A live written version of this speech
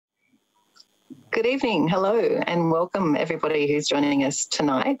Good evening. Hello and welcome everybody who's joining us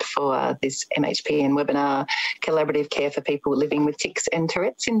tonight for this MHPN webinar, Collaborative Care for People Living with Tics and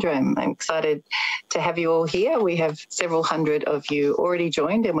Tourette Syndrome. I'm excited to have you all here. We have several hundred of you already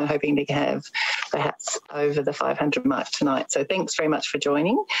joined and we're hoping to have perhaps over the 500 mark tonight. So thanks very much for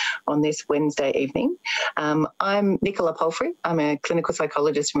joining on this Wednesday evening. I'm Nicola Palfrey. I'm a clinical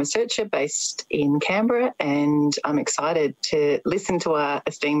psychologist and researcher based in Canberra, and I'm excited to listen to our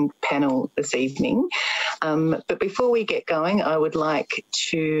esteemed panel this evening. But before we get going, I would like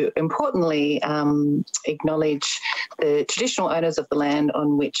to importantly acknowledge the traditional owners of the land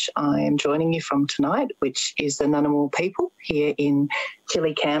on which I am joining you from tonight, which is the Ngunnawal people here in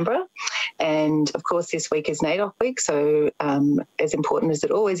chilly Canberra. And of course, this week is NAIDOC week, so as important as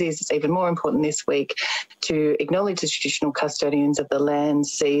it always is, it's even more important this week to acknowledge the traditional custodians of the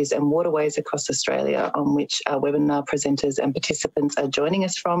lands, seas and waterways across Australia on which our webinar presenters and participants are joining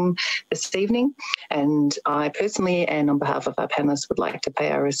us from this evening. And I personally and on behalf of our panellists would like to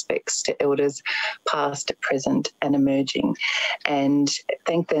pay our respects to elders past, present and emerging, and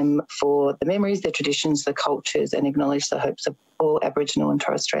thank them for the memories, the traditions, the cultures, and acknowledge the hopes of all Aboriginal and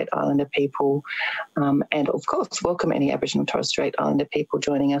Torres Strait Islander people, and of course welcome any Aboriginal and Torres Strait Islander people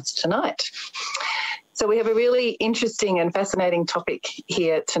joining us tonight. So we have a really interesting and fascinating topic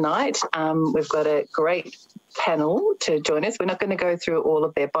here tonight. We've got a great panel to join us. We're not going to go through all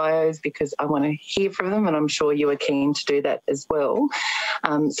of their bios because I want to hear from them, and I'm sure you are keen to do that as well.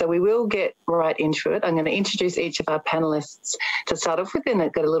 So we will get right into it. I'm going to introduce each of our panellists to start off with, and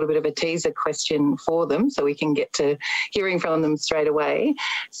I've got a little bit of a teaser question for them so we can get to hearing from them straight away.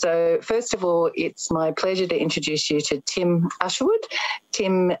 So first of all, it's my pleasure to introduce you to Tim Usherwood.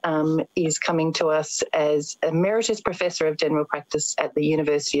 Tim is coming to us as Emeritus Professor of General Practice at the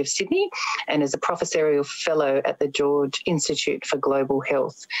University of Sydney and as a Professorial Fellow at the George Institute for Global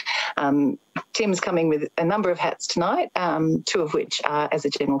Health. Tim's coming with a number of hats tonight, two of which are as a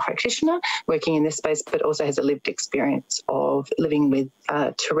general practitioner working in this space, but also has a lived experience of living with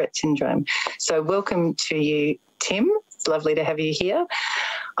Tourette syndrome. So welcome to you, Tim. It's lovely to have you here.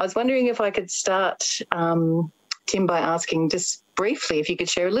 I was wondering if I could start, Tim, by asking just briefly if you could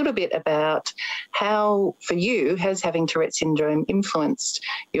share a little bit about how, for you, has having Tourette syndrome influenced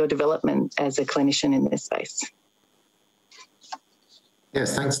your development as a clinician in this space?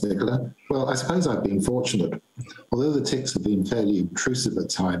 Yes, thanks, Nicola. Well, I suppose I've been fortunate. Although the tics have been fairly intrusive at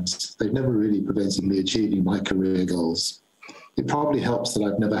times, they've never really prevented me achieving my career goals. It probably helps that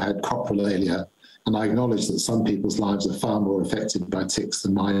I've never had coprolalia, and I acknowledge that some people's lives are far more affected by tics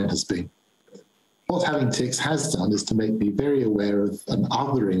than mine has been. What having tics has done is to make me very aware of an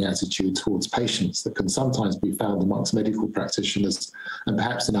othering attitude towards patients that can sometimes be found amongst medical practitioners and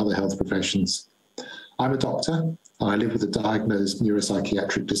perhaps in other health professions. I'm a doctor and I live with a diagnosed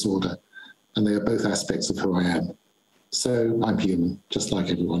neuropsychiatric disorder, and they are both aspects of who I am. So I'm human, just like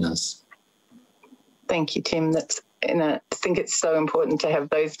everyone else. Thank you, Tim. I think it's so important to have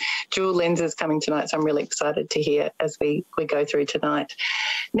those dual lenses coming tonight, so I'm really excited to hear as we go through tonight.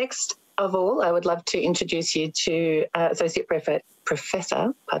 Next of all, I would love to introduce you to Associate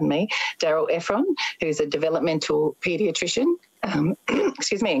Professor, Daryl Efron, who's a developmental paediatrician,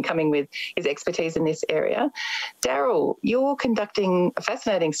 excuse me, and coming with his expertise in this area. Daryl, you're conducting a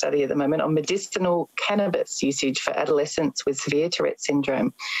fascinating study at the moment on medicinal cannabis usage for adolescents with severe Tourette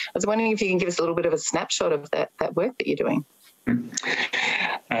syndrome. I was wondering if you can give us a little bit of a snapshot of that work that you're doing.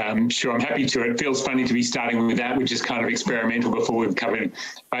 Sure, I'm happy to. It feels funny to be starting with that, which is kind of experimental before we've covered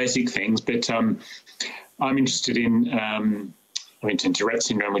basic things, but I'm interested in Tourette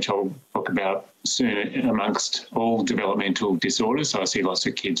syndrome, which I'll talk about soon, amongst all developmental disorders. So I see lots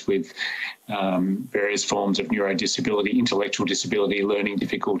of kids with various forms of neurodisability, intellectual disability, learning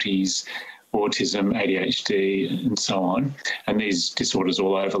difficulties, autism, ADHD, and so on. And these disorders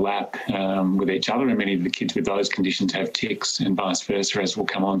all overlap with each other, and many of the kids with those conditions have tics and vice versa, as we'll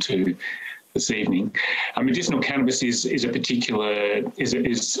come on to this evening. Medicinal cannabis is a particular,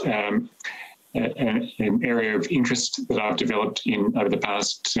 an area of interest that I've developed over the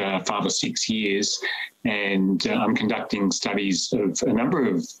past 5 or 6 years, and I'm conducting studies of a number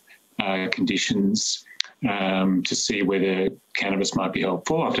of conditions to see whether cannabis might be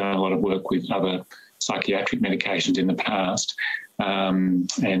helpful. I've done a lot of work with other psychiatric medications in the past, and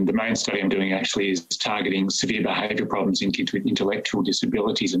the main study I'm doing actually is targeting severe behaviour problems in kids with intellectual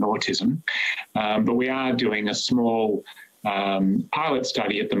disabilities and autism. But we are doing a small pilot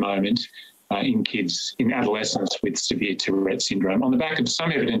study at the moment in adolescents with severe Tourette syndrome, on the back of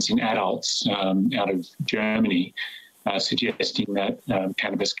some evidence in adults out of Germany, suggesting that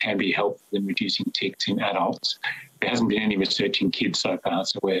cannabis can be helpful in reducing tics in adults. There hasn't been any research in kids so far,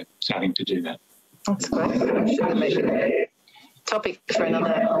 so we're starting to do that. That's great. Should have made a topic for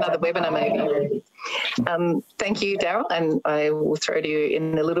another webinar maybe. Thank you, Daryl, and I will throw to you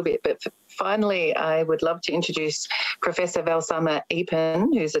in a little bit. But finally, I would love to introduce Professor Valsamma Eapen,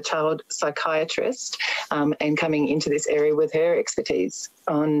 who's a child psychiatrist and coming into this area with her expertise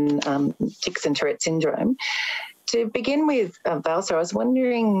on tics and Tourette syndrome. To begin with, Valsa, I was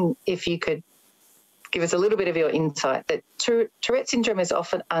wondering if you could give us a little bit of your insight that Tourette syndrome is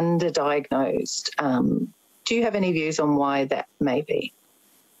often underdiagnosed. Do you have any views on why that may be?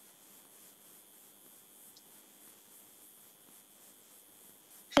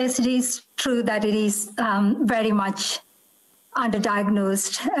 Yes, it is true that it is very much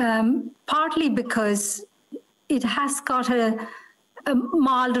underdiagnosed, partly because it has got a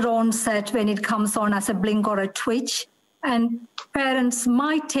milder onset when it comes on as a blink or a twitch, and parents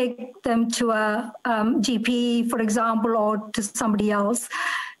might take them to a GP, for example, or to somebody else.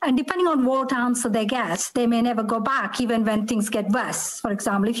 And depending on what answer they get, they may never go back, even when things get worse. For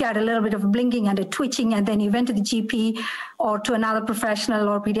example, if you had a little bit of blinking and a twitching, and then you went to the GP or to another professional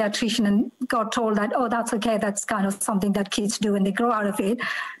or pediatrician and got told that, oh, that's okay, that's kind of something that kids do and they grow out of it.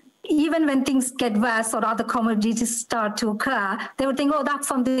 Even when things get worse or other comorbidities start to occur, they would think, oh, that's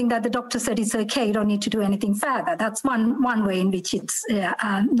something that the doctor said is okay, you don't need to do anything further. That's one way in which it's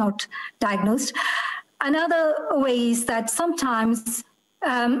not diagnosed. Another way is that sometimes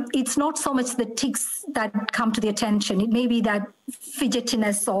it's not so much the tics that come to the attention. It may be that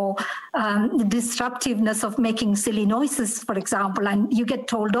fidgetiness or the disruptiveness of making silly noises, for example, and you get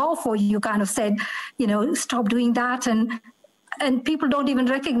told off, or you kind of said, you know, stop doing that, and people don't even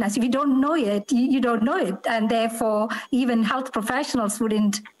recognize. If you don't know it, you don't know it. And therefore, even health professionals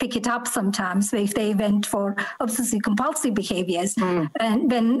wouldn't pick it up sometimes if they went for obsessive compulsive behaviors and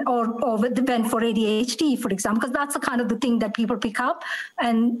when for ADHD, for example, because that's the kind of the thing that people pick up,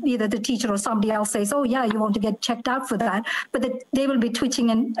 and either the teacher or somebody else says, oh yeah, you want to get checked out for that. But they will be twitching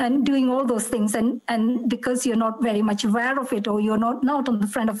and doing all those things. And because you're not very much aware of it, or you're not on the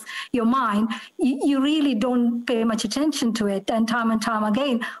front of your mind, you really don't pay much attention to it. And time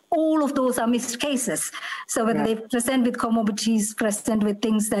again, all of those are missed cases. So whether they present with comorbidities, present with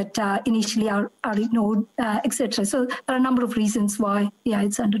things that initially are ignored, etc. So there are a number of reasons why,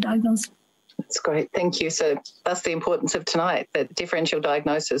 it's underdiagnosed. That's great. Thank you. So that's the importance of tonight, that differential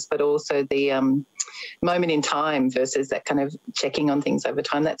diagnosis, but also the moment in time versus that kind of checking on things over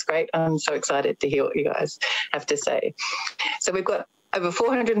time. That's great. I'm so excited to hear what you guys have to say. So we've got over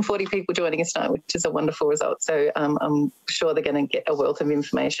 440 people joining us tonight, which is a wonderful result. So I'm sure they're going to get a wealth of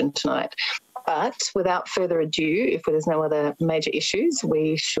information tonight. But without further ado, if there's no other major issues,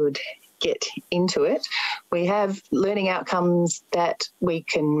 we should get into it. We have learning outcomes that we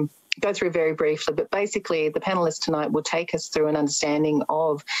can go through very briefly, but basically the panellists tonight will take us through an understanding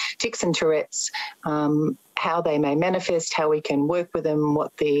of tics and Tourette's, how they may manifest, how we can work with them,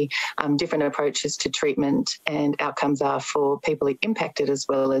 what the different approaches to treatment and outcomes are for people impacted, as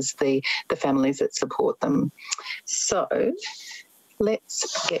well as the families that support them. So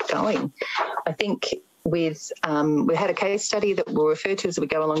let's get going. I think we had a case study that we'll refer to as we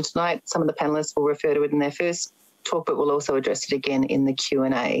go along tonight. Some of the panellists will refer to it in their first talk, but we'll also address it again in the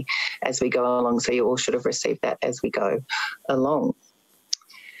Q&A as we go along. So you all should have received that as we go along.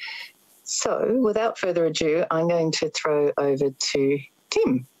 So without further ado, I'm going to throw over to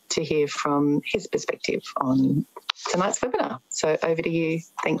Tim to hear from his perspective on tonight's webinar. So over to you.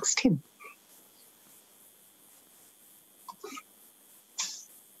 Thanks, Tim.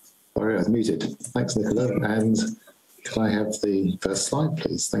 Sorry, I was muted. Thanks, Nicola. And can I have the first slide,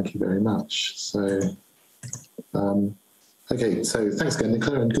 please? Thank you very much. So, okay, so thanks again,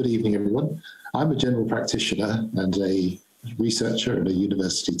 Nicola, and good evening, everyone. I'm a general practitioner and a researcher and a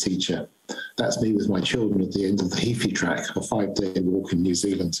university teacher. That's me with my children at the end of the Heafy track, a 5-day walk in New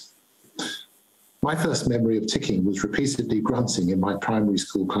Zealand. My first memory of ticking was repeatedly grunting in my primary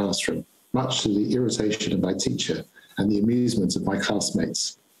school classroom, much to the irritation of my teacher and the amusement of my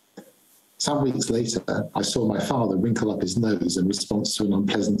classmates. Some weeks later, I saw my father wrinkle up his nose in response to an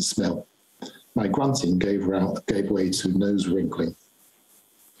unpleasant smell. My grunting gave way to nose wrinkling.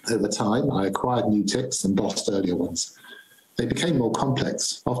 Over time, I acquired new tics and lost earlier ones. They became more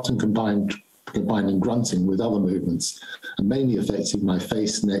complex, often combining grunting with other movements, and mainly affecting my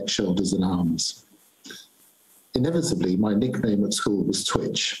face, neck, shoulders, and arms. Inevitably, my nickname at school was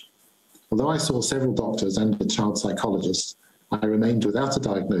Twitch. Although I saw several doctors and a child psychologist, I remained without a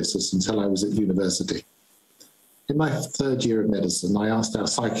diagnosis until I was at university. In my third year of medicine, I asked our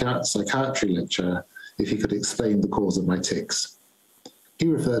psychiatry lecturer if he could explain the cause of my tics. He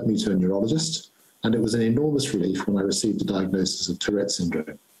referred me to a neurologist, and it was an enormous relief when I received a diagnosis of Tourette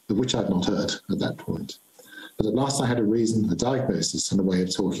syndrome, of which I'd not heard at that point. But at last I had a reason, a diagnosis, and a way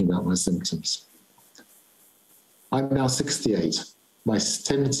of talking about my symptoms. I'm now 68. My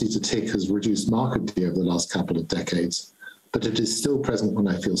tendency to tic has reduced markedly over the last couple of decades, but it is still present when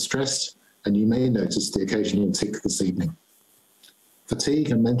I feel stressed, and you may notice the occasional tic this evening.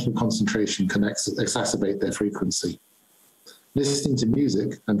 Fatigue and mental concentration can exacerbate their frequency. Listening to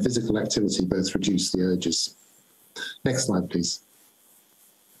music and physical activity both reduce the urges. Next slide, please.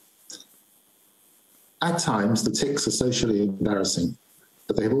 At times, the tics are socially embarrassing,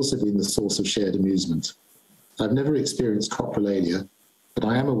 but they have also been the source of shared amusement. I've never experienced coprolalia, but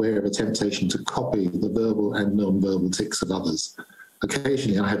I am aware of a temptation to copy the verbal and non-verbal tics of others.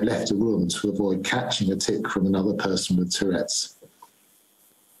 Occasionally, I have left a room to avoid catching a tic from another person with Tourette's.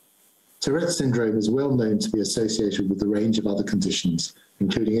 Tourette syndrome is well known to be associated with a range of other conditions,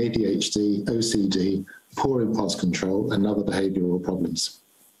 including ADHD, OCD, poor impulse control, and other behavioural problems.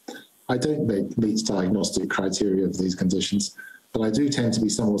 I don't meet diagnostic criteria of these conditions, but I do tend to be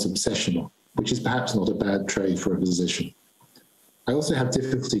somewhat obsessional, which is perhaps not a bad trait for a physician. I also have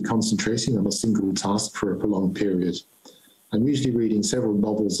difficulty concentrating on a single task for a prolonged period. I'm usually reading several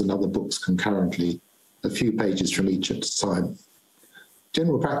novels and other books concurrently, a few pages from each at a time.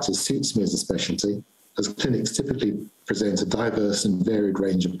 General practice suits me as a specialty, as clinics typically present a diverse and varied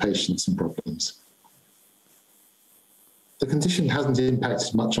range of patients and problems. The condition hasn't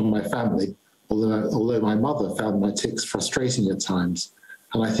impacted much on my family, although my mother found my tics frustrating at times,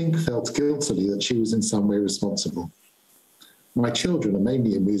 and I think felt guiltily that she was in some way responsible. My children are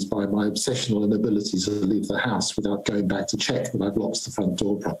mainly amused by my obsessional inability to leave the house without going back to check that I've locked the front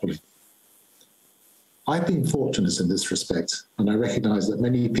door properly. I've been fortunate in this respect, and I recognise that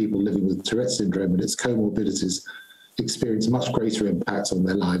many people living with Tourette syndrome and its comorbidities experience much greater impact on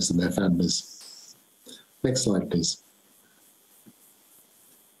their lives and their families. Next slide, please.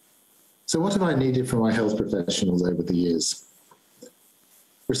 So what have I needed from my health professionals over the years?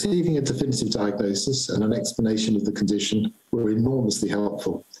 Receiving a definitive diagnosis and an explanation of the condition were enormously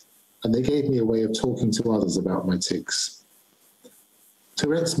helpful, and they gave me a way of talking to others about my tics.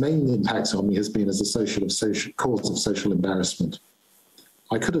 Tourette's main impact on me has been as a cause of social embarrassment.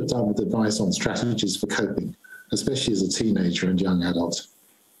 I could have done with advice on strategies for coping, especially as a teenager and young adult.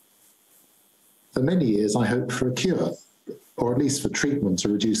 For many years, I hoped for a cure, or at least for treatment to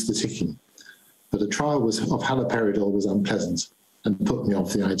reduce the ticking, but a trial of haloperidol was unpleasant and put me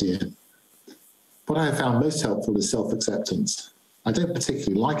off the idea. What I have found most helpful is self-acceptance. I don't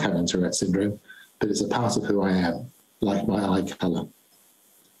particularly like having Tourette syndrome, but it's a part of who I am, like my eye colour.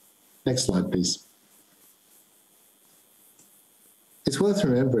 Next slide, please. It's worth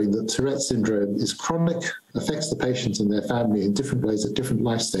remembering that Tourette syndrome is chronic, affects the patient and their family in different ways at different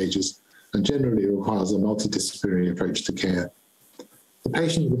life stages, and generally requires a multidisciplinary approach to care. The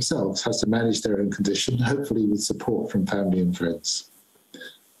patient themselves has to manage their own condition, hopefully with support from family and friends.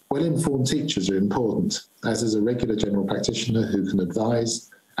 Well-informed teachers are important, as is a regular general practitioner who can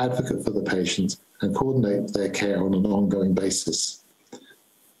advise, advocate for the patient, and coordinate their care on an ongoing basis.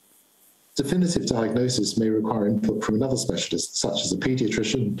 Definitive diagnosis may require input from another specialist, such as a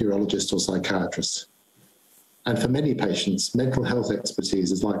paediatrician, neurologist, or psychiatrist. And for many patients, mental health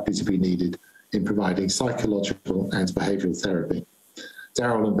expertise is likely to be needed in providing psychological and behavioural therapy.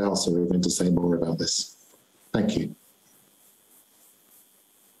 Daryl and Balsa are going to say more about this. Thank you.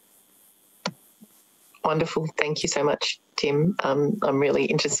 Wonderful. Thank you so much, Tim. I'm really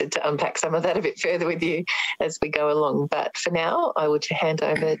interested to unpack some of that a bit further with you as we go along. But for now, I will hand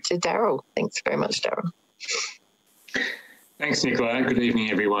over to Daryl. Thanks very much, Daryl. Thanks, Nicola. Good evening,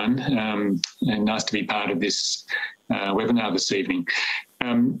 everyone. And nice to be part of this webinar this evening.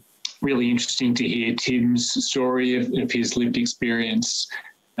 Really interesting to hear Tim's story of his lived experience.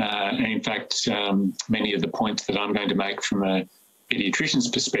 And in fact, many of the points that I'm going to make from a paediatrician's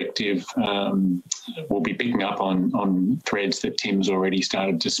perspective will be picking up on threads that Tim's already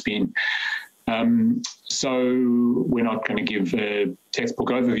started to spin. So we're not going to give a textbook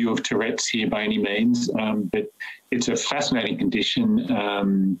overview of Tourette's here by any means, but it's a fascinating condition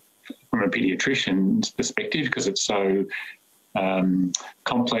from a paediatrician's perspective because it's so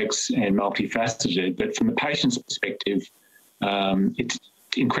complex and multifaceted. But from the patient's perspective, it's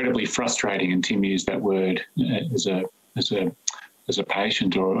incredibly frustrating, and Tim used that word as a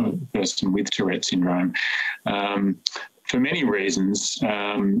patient or a person with Tourette syndrome. For many reasons,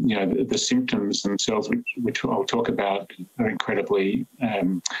 the symptoms themselves, which I'll talk about, are incredibly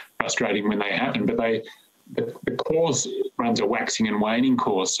frustrating when they happen, but the course runs a waxing and waning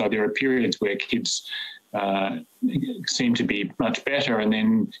course. So there are periods where kids seem to be much better, and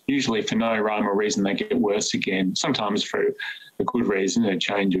then usually for no rhyme or reason they get worse again, sometimes for a good reason, a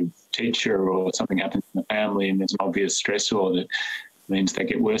change of teacher or something happens in the family and there's an obvious stressor that means they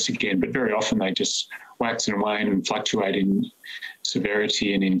get worse again, but very often they just wax and wane and fluctuate in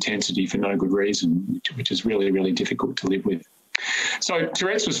severity and intensity for no good reason, which is really, really difficult to live with. So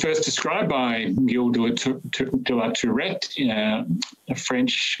Tourette's was first described by Gilles de la Tourette, a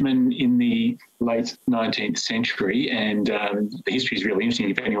Frenchman in the late 19th century, and the history is really interesting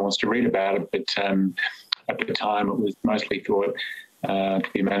if anyone wants to read about it, but at the time it was mostly thought to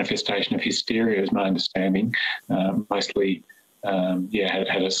be a manifestation of hysteria, is my understanding, mostly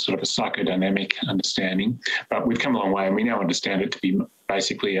had a sort of a psychodynamic understanding, but we've come a long way and we now understand it to be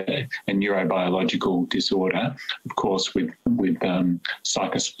basically a neurobiological disorder, of course, with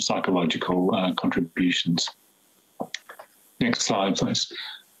psychological contributions. Next slide, please.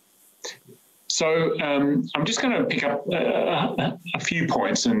 So I'm just going to pick up a few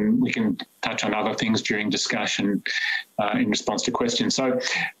points and we can touch on other things during discussion in response to questions. So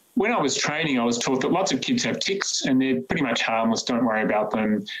when I was training, I was taught that lots of kids have tics and they're pretty much harmless, don't worry about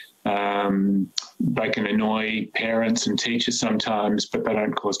them. They can annoy parents and teachers sometimes, but they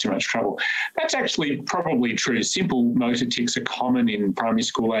don't cause too much trouble. That's actually probably true. Simple motor tics are common in primary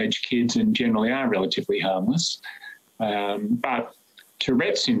school age kids and generally are relatively harmless. But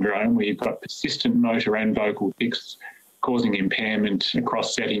Tourette syndrome, where you've got persistent motor and vocal tics causing impairment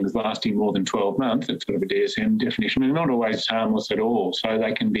across settings lasting more than 12 months, that's sort of a DSM definition, and not always harmless at all. So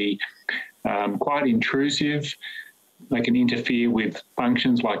they can be quite intrusive. They can interfere with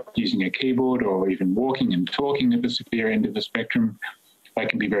functions like using a keyboard or even walking and talking at the severe end of the spectrum. They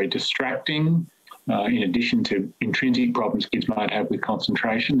can be very distracting. In addition to intrinsic problems kids might have with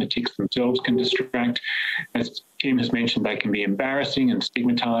concentration, the tics themselves can distract. As Tim has mentioned, they can be embarrassing and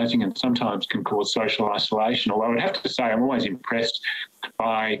stigmatising and sometimes can cause social isolation, although I'd have to say I'm always impressed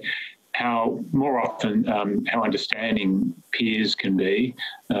by how more often how understanding peers can be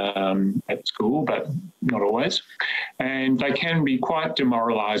at school, but not always. And they can be quite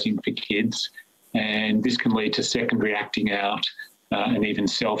demoralising for kids, and this can lead to secondary acting out and even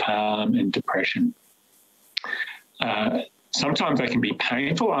self-harm and depression. Sometimes they can be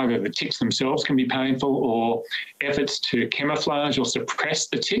painful. Either the tics themselves can be painful or efforts to camouflage or suppress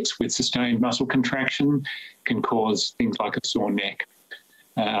the tics with sustained muscle contraction can cause things like a sore neck.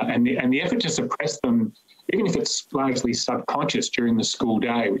 And the effort to suppress them, even if it's largely subconscious during the school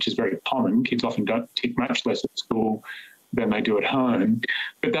day, which is very common, kids often don't tic much less at school than they do at home,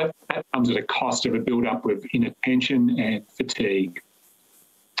 but that comes at a cost of a build-up of inattention and fatigue.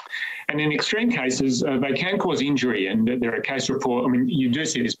 And in extreme cases, they can cause injury, and there are case reports. I mean, you do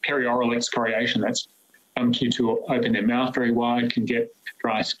see this perioral excoriation. That's kids who open their mouth very wide can get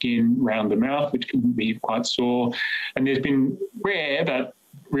dry skin around the mouth, which can be quite sore. And there's been rare but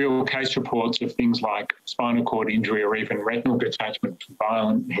real case reports of things like spinal cord injury or even retinal detachment from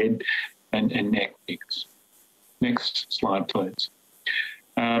violent head and neck tics. Next slide, please.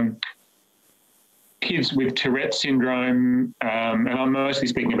 Kids with Tourette syndrome, and I'm mostly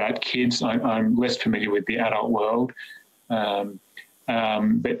speaking about kids. I'm less familiar with the adult world.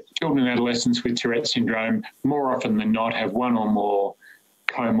 But children and adolescents with Tourette syndrome more often than not have one or more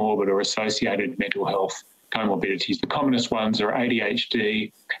comorbid or associated mental health comorbidities. The commonest ones are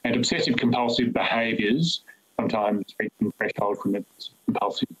ADHD and obsessive compulsive behaviours, sometimes reaching threshold from a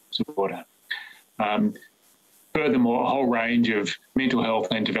compulsive disorder. Furthermore, a whole range of mental health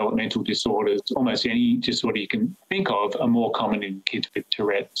and developmental disorders, almost any disorder you can think of, are more common in kids with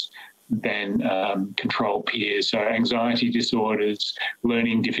Tourette's than control peers. So anxiety disorders,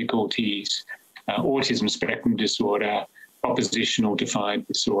 learning difficulties, autism spectrum disorder, oppositional defiant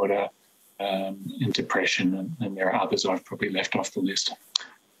disorder, and depression, and there are others I've probably left off the list.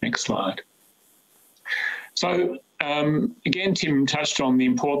 Next slide. So again, Tim touched on the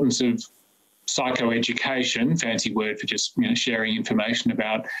importance of psychoeducation, fancy word for just sharing information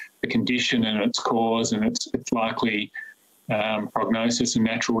about the condition and its cause and its likely prognosis and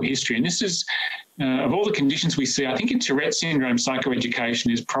natural history. And this is, of all the conditions we see, I think in Tourette syndrome,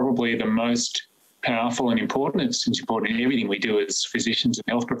 psychoeducation is probably the most powerful and important. It's important in everything we do as physicians and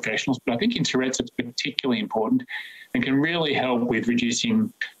health professionals, but I think in Tourette's it's particularly important and can really help with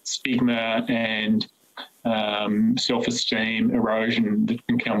reducing stigma and self-esteem erosion that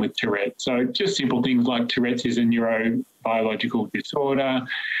can come with Tourette. So just simple things like Tourette's is a neurobiological disorder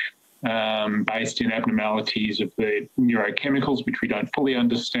based in abnormalities of the neurochemicals, which we don't fully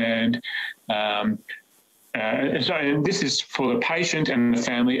understand. So this is for the patient and the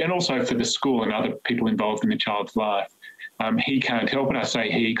family and also for the school and other people involved in the child's life. He can't help it. I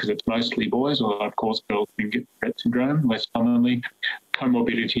say he because it's mostly boys, although of course girls can get Tourette syndrome less commonly.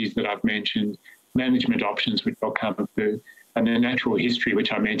 Comorbidities that I've mentioned, management options, which I'll come to, and the natural history,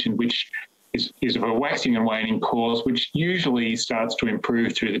 which I mentioned, which is of a waxing and waning course, which usually starts to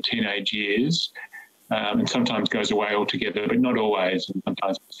improve through the teenage years and sometimes goes away altogether, but not always, and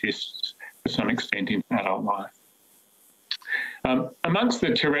sometimes persists to some extent in adult life. Amongst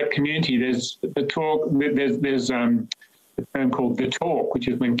the Tourette community, there's the talk. There's a term called the talk, which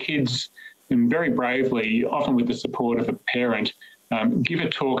is when kids, and very bravely, often with the support of a parent, give a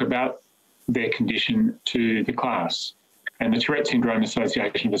talk about their condition to the class. And the Tourette Syndrome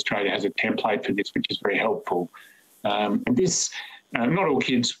Association of Australia has a template for this, which is very helpful. And this, not all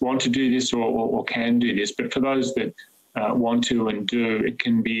kids want to do this or can do this, but for those that want to and do, it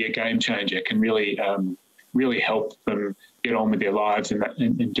can be a game changer. It can really, really help them get on with their lives, and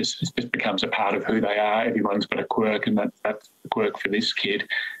it just becomes a part of who they are. Everyone's got a quirk, and that's the quirk for this kid.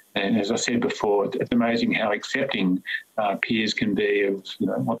 And as I said before, it's amazing how accepting peers can be of, you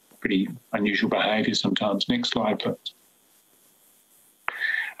know, what pretty unusual behaviour sometimes. Next slide, please.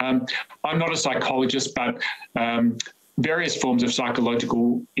 I'm not a psychologist, but various forms of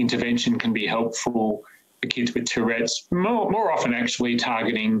psychological intervention can be helpful for kids with Tourette's, more often actually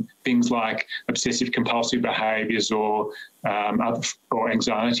targeting things like obsessive compulsive behaviours or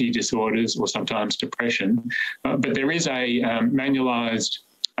anxiety disorders, or sometimes depression. But there is a manualised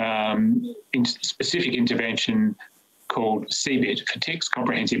specific intervention called CBIT for tics,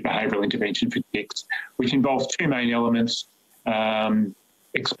 Comprehensive Behavioural Intervention for tics, which involves two main elements: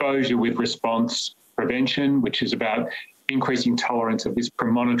 exposure with response prevention, which is about increasing tolerance of this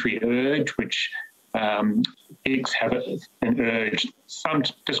premonitory urge, which tics have an urge, some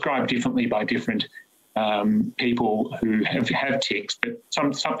described differently by different people who have tics, but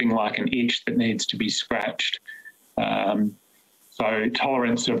something like an itch that needs to be scratched. So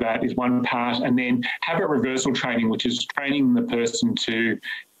tolerance of that is one part, and then habit reversal training, which is training the person to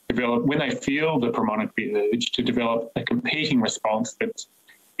develop, when they feel the premonitory urge, to develop a competing response that's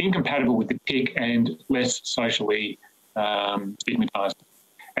incompatible with the tic and less socially stigmatised.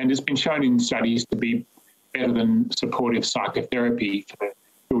 And it's been shown in studies to be better than supportive psychotherapy for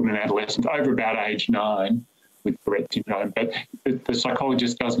children and adolescents over about age 9 with Tourette syndrome. But the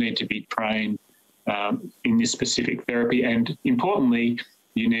psychologist does need to be trained in this specific therapy. And importantly,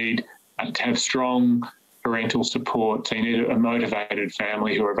 you need to have strong parental support. So you need a motivated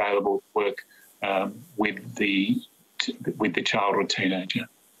family who are available to work with the child or teenager.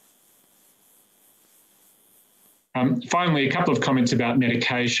 Finally, a couple of comments about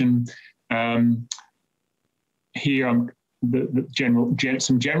medication. Here,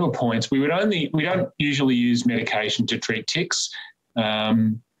 some general points. We don't usually use medication to treat tics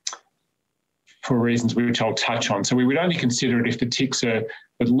for reasons which I'll touch on. So we would only consider it if the tics are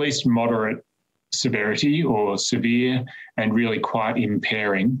at least moderate severity or severe and really quite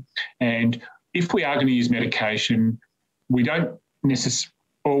impairing. And if we are going to use medication, we don't necessarily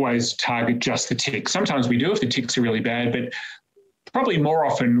always target just the tics. Sometimes we do if the tics are really bad, but probably more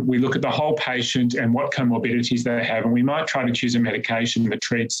often we look at the whole patient and what comorbidities they have, and we might try to choose a medication that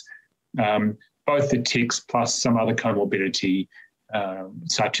treats both the tics plus some other comorbidity,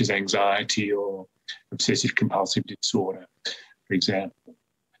 such as anxiety or obsessive compulsive disorder, for example.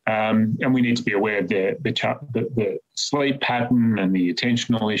 And we need to be aware of the sleep pattern and the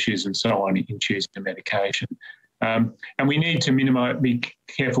attentional issues and so on in choosing the medication. And we need to be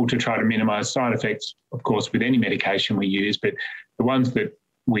careful to try to minimise side effects, of course, with any medication we use, but the ones that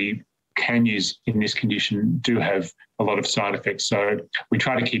we can use in this condition do have a lot of side effects. So we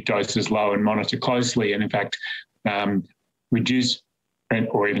try to keep doses low and monitor closely, and in fact, reduce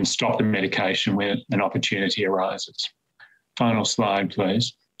or even stop the medication when an opportunity arises. Final slide,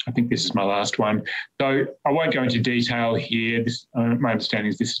 please. I think this is my last one. So I won't go into detail here. My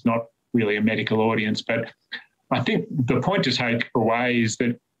understanding is this is not really a medical audience, but I think the point to take away is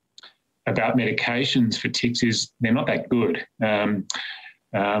that about medications for tics is they're not that good. And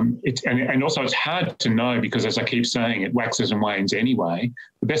also it's hard to know because, as I keep saying, it waxes and wanes anyway.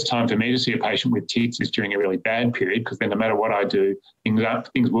 The best time for me to see a patient with tics is during a really bad period, because then no matter what I do,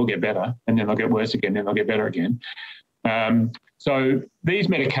 things will get better, and then they'll get worse again, then they'll get better again. So these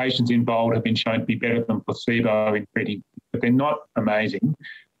medications involved have been shown to be better than placebo in treating, but they're not amazing.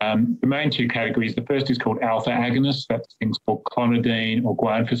 The main two categories, the first is called alpha agonists. That's things called clonidine or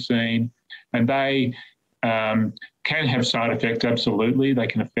guanfacine, and they can have side effects, absolutely. They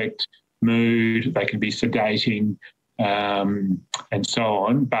can affect mood, they can be sedating, and so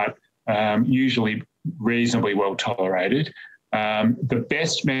on, but usually reasonably well tolerated. The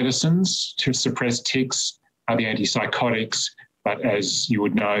best medicines to suppress tics are the antipsychotics, but as you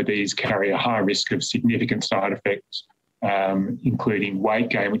would know, these carry a high risk of significant side effects, including weight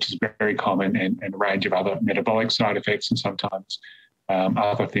gain, which is very common, and a range of other metabolic side effects, and sometimes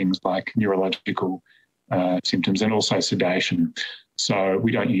other things like neurological symptoms, and also sedation. So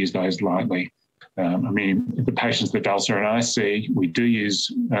we don't use those lightly. The patients that Dulce and I see, we do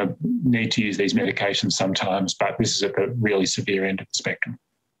need to use these medications sometimes, but this is at the really severe end of the spectrum.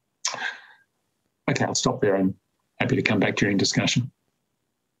 Okay, I'll stop there. I'm happy to come back during discussion.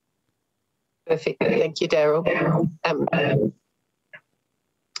 Perfect. Thank you, Daryl.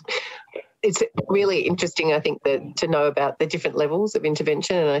 It's really interesting, I think, to know about the different levels of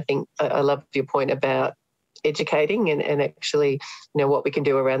intervention, and I think I love your point about educating and actually, what we can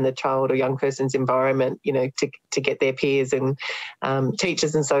do around the child or young person's environment, to get their peers and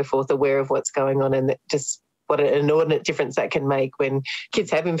teachers and so forth aware of what's going on, and just what an inordinate difference that can make when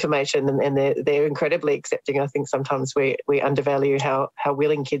kids have information and they're incredibly accepting. I think sometimes we undervalue how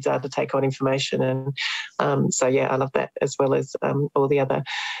willing kids are to take on information, and so I love that, as well as all the other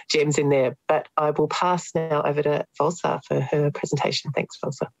gems in there. But I will pass now over to Valsa for her presentation. Thanks,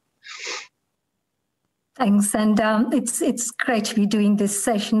 Valsa. Thanks, and it's great to be doing this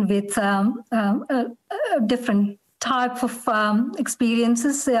session with a different type of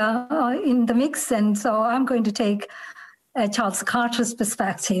experiences in the mix, and so I'm going to take a child psychiatrist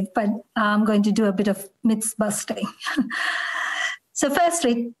perspective, but I'm going to do a bit of myth busting. So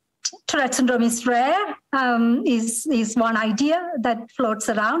firstly, Tourette syndrome is rare, is one idea that floats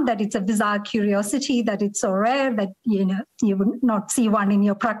around, that it's a bizarre curiosity, that it's so rare that, you would not see one in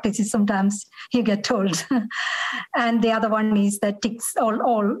your practices. Sometimes you get told. And the other one is that tics,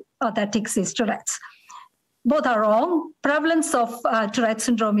 all other tics is Tourette's. Both are wrong. Prevalence of Tourette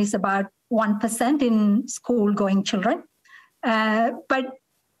syndrome is about 1% in school-going children. But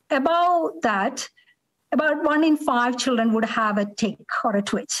above that, about 1 in 5 children would have a tic or a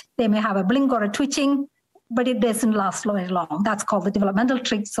twitch. They may have a blink or a twitching, but it doesn't last very long. That's called the developmental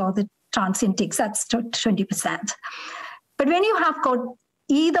tics or the transient tics. That's 20%. But when you have got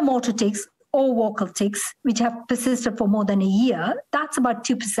either motor tics or vocal tics, which have persisted for more than a year, that's about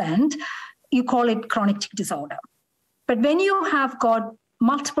 2%. You call it chronic tic disorder. But when you have got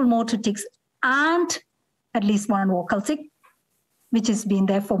multiple motor tics and at least one vocal tic, which has been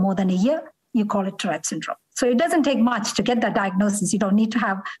there for more than a year, you call it Tourette syndrome. So it doesn't take much to get that diagnosis. You don't need to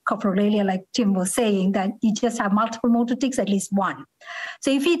have coprolalia, like Tim was saying, that you just have multiple motor tics, at least one.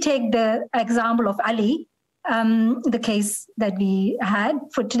 So if you take the example of Ali, the case that we had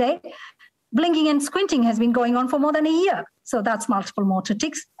for today, blinking and squinting has been going on for more than a year. So that's multiple motor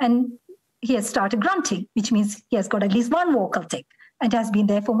tics. And he has started grunting, which means he has got at least one vocal tic and has been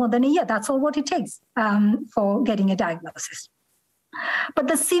there for more than a year. That's all what it takes for getting a diagnosis. But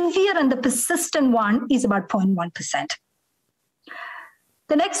the severe and the persistent one is about 0.1%.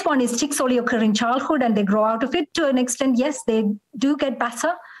 The next one is tics only occur in childhood and they grow out of it. To an extent, yes, they do get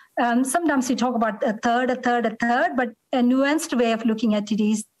better. Sometimes we talk about a third, but a nuanced way of looking at it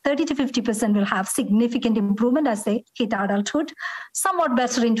is 30 to 50% will have significant improvement as they hit adulthood. Somewhat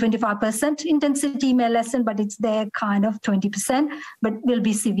better in 25%. Intensity may lessen, but it's there kind of 20%, but will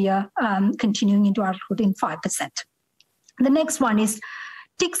be severe continuing into adulthood in 5%. The next one is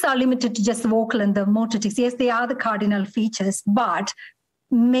tics are limited to just the vocal and the motor tics. Yes, they are the cardinal features, but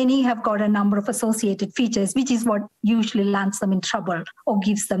many have got a number of associated features, which is what usually lands them in trouble or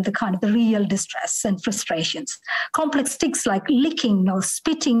gives them the kind of the real distress and frustrations. Complex tics like licking or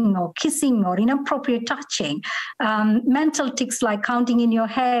spitting or kissing or inappropriate touching. Mental tics like counting in your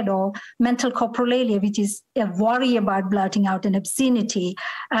head or mental coprolalia, which is a worry about blurting out an obscenity,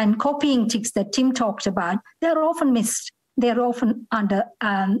 and copying tics that Tim talked about, they're often missed. They're often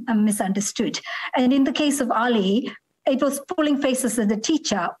misunderstood. And in the case of Ali, it was pulling faces as a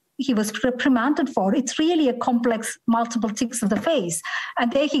teacher he was reprimanded for. It's really a complex multiple tics of the face.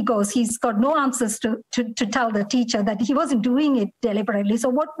 And there he goes. He's got no answers to tell the teacher that he wasn't doing it deliberately. So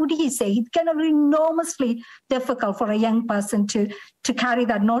what would he say? It's kind of enormously difficult for a young person to carry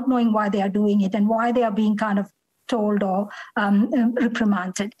that, not knowing why they are doing it and why they are being kind of told or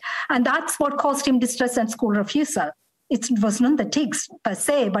reprimanded. And that's what caused him distress and school refusal. It was not the tics per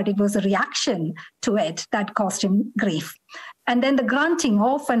se, but it was a reaction to it that caused him grief. And then the grunting,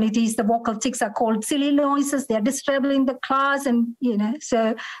 often it is the vocal tics are called silly noises. They're disturbing the class. And,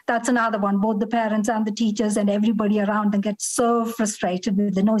 so that's another one. Both the parents and the teachers and everybody around them get so frustrated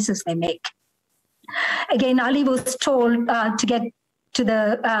with the noises they make. Again, Ali was told to get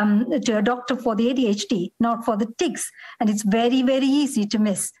to a doctor for the ADHD, not for the tics. And it's very, very easy to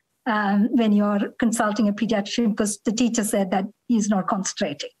miss when you're consulting a pediatrician because the teacher said that he's not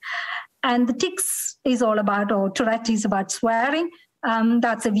concentrating. And the tics is all about, or Tourette is about swearing.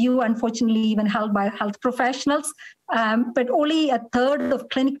 That's a view, unfortunately, even held by health professionals. But only a third of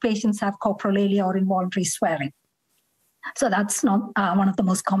clinic patients have coprolalia or involuntary swearing. So that's not one of the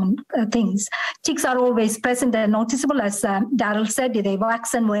most common things. Tics are always present and noticeable, as Daryl said, they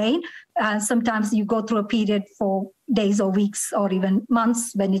wax and wane. Sometimes you go through a period for days or weeks or even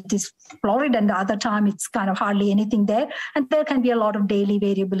months when it is florid, and the other time it's kind of hardly anything there. And there can be a lot of daily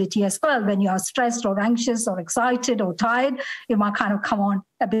variability as well. When you are stressed or anxious or excited or tired, it might kind of come on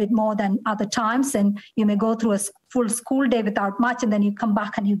a bit more than other times, and you may go through a full school day without much, and then you come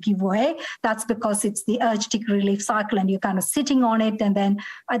back and you give way. That's because it's the urge tic relief cycle, and you're kind of sitting on it, and then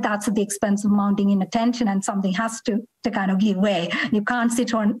that's at the expense of mounting inattention, and something has to kind of give way. You can't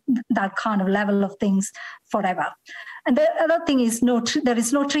sit on that kind of level of things forever. And the other thing is there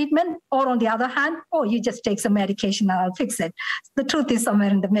is no treatment, or on the other hand, you just take some medication and I'll fix it. The truth is somewhere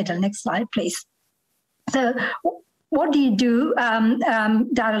in the middle. Next slide, please. So what do you do?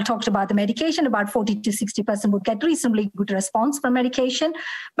 Daryl talked about the medication. About 40 to 60% would get reasonably good response from medication.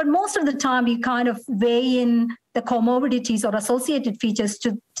 But most of the time, you kind of weigh in the comorbidities or associated features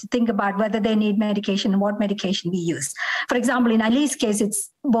to think about whether they need medication and what medication we use. For example, in Ali's case,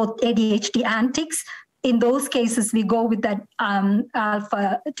 it's both ADHD and tics. In those cases, we go with that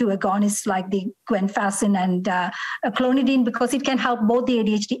alpha-2 agonists like the guanfacine and clonidine, because it can help both the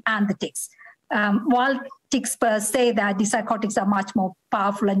ADHD and the tics. While tics per se, the antipsychotics are much more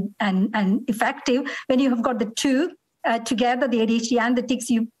powerful and effective, when you have got the two together, the ADHD and the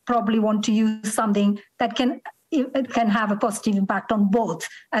tics, you probably want to use something that can have a positive impact on both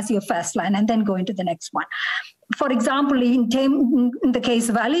as your first line, and then go into the next one. For example, in the case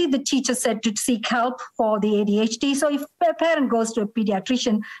of Ali, the teacher said to seek help for the ADHD. So if a parent goes to a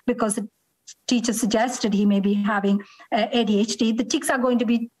pediatrician because the teacher suggested he may be having ADHD, the tics are going to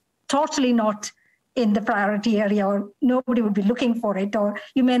be totally not in the priority area, or nobody would be looking for it, or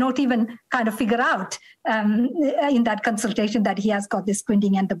you may not even kind of figure out in that consultation that he has got this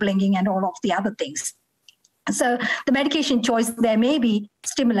squinting and the blinking and all of the other things. So the medication choice, there may be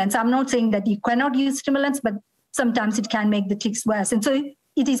stimulants. I'm not saying that you cannot use stimulants, but sometimes it can make the tics worse. And so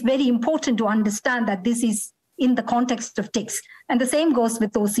it is very important to understand that this is in the context of tics. And the same goes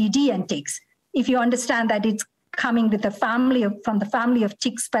with OCD and tics. If you understand that it's coming with from the family of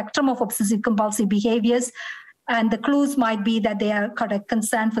tic spectrum of obsessive compulsive behaviors, and the clues might be that they are got a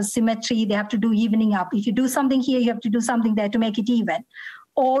concern for symmetry, they have to do evening up. If you do something here, you have to do something there to make it even.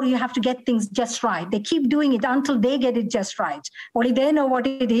 Or you have to get things just right. They keep doing it until they get it just right. Only they know what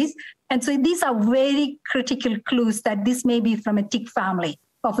it is. And so these are very critical clues that this may be from a tic family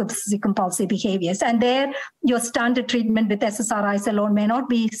of obsessive compulsive behaviors. And there, your standard treatment with SSRIs alone may not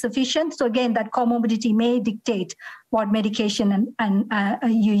be sufficient. So again, that comorbidity may dictate what medication and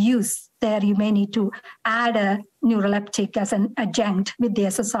you use. There, you may need to add a neuroleptic as an adjunct with the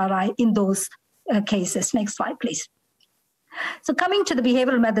SSRI in those cases. Next slide, please. So coming to the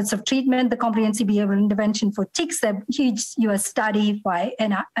behavioral methods of treatment, the comprehensive behavioral intervention for tics, a huge US study by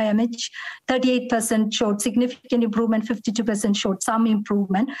NIMH, 38% showed significant improvement, 52% showed some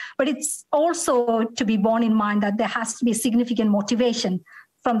improvement. But it's also to be borne in mind that there has to be significant motivation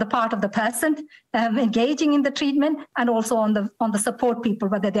from the part of the person engaging in the treatment, and also on the support people,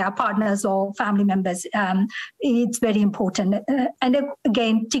 whether they are partners or family members. It's very important. And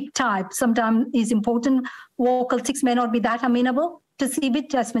again, tic type sometimes is important. Vocal tics may not be that amenable to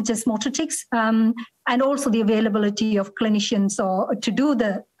CBIT as much as motor tics, and also the availability of clinicians or to do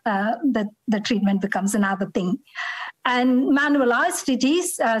the treatment becomes another thing. And manualized it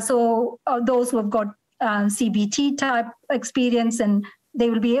is, so those who have got CBT type experience, and they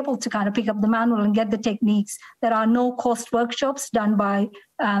will be able to kind of pick up the manual and get the techniques. There are no-cost workshops done by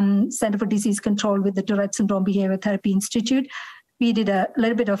Center for Disease Control with the Tourette Syndrome Behavior Therapy Institute. We did a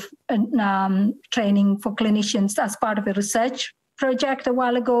little bit of training for clinicians as part of a research project a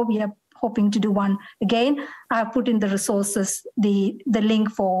while ago. We are hoping to do one again. I have put in the resources, the link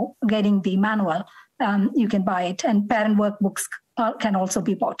for getting the manual. You can buy it, and parent workbooks can also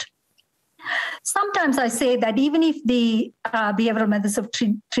be bought. Sometimes I say that even if the behavioral methods of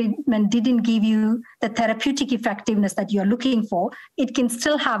treatment didn't give you the therapeutic effectiveness that you're looking for, it can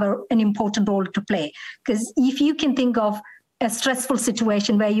still have an important role to play. Because if you can think of a stressful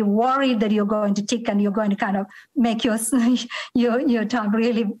situation where you're worried that you're going to tic and you're going to kind of make your time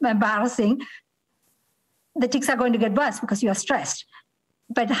really embarrassing, the tics are going to get worse because you're stressed.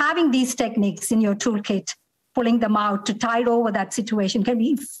 But having these techniques in your toolkit pulling them out to tide over that situation can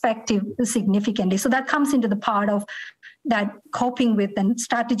be effective significantly. So that comes into the part of that coping with and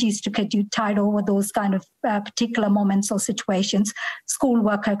strategies to get you tied over those kind of particular moments or situations.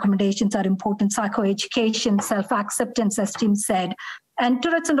 Schoolwork accommodations are important, psychoeducation, self-acceptance, as Tim said. And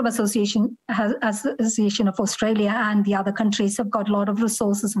Tourette Syndrome Association of Australia and the other countries have got a lot of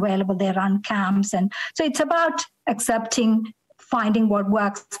resources available. They run camps. And so it's about accepting, finding what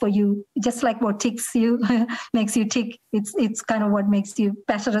works for you, just like what ticks you, makes you tick. It's kind of what makes you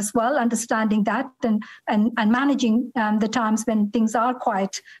better as well, understanding that and managing the times when things are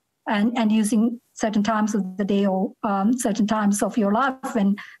quiet and using certain times of the day or certain times of your life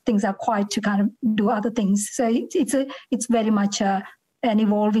when things are quiet to kind of do other things. So it's very much an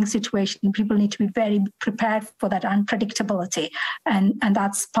evolving situation. People need to be very prepared for that unpredictability, and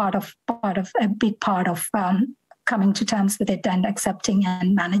that's part of a big part of coming to terms with it and accepting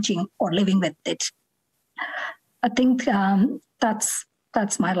and managing or living with it. I think that's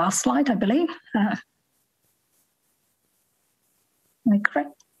my last slide, I believe. Am I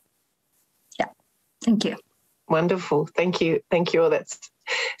correct? Yeah. Thank you. Wonderful. Thank you. Thank you all. That's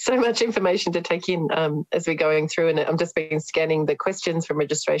so much information to take in as we're going through, and I'm just been scanning the questions from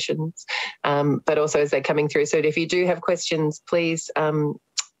registrations, but also as they're coming through. So if you do have questions, please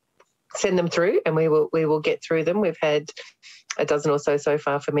send them through and we will get through them. We've had a dozen or so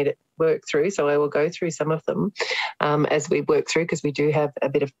far for me to work through, so I will go through some of them as we work through, because we do have a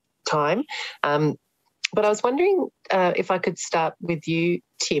bit of time. But I was wondering if I could start with you,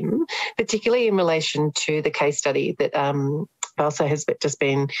 Tim, particularly in relation to the case study that Valsa has just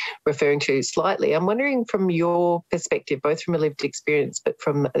been referring to slightly. I'm wondering from your perspective, both from a lived experience but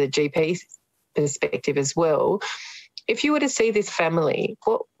from the GP perspective as well, if you were to see this family,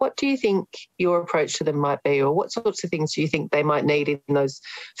 what do you think your approach to them might be, or what sorts of things do you think they might need in those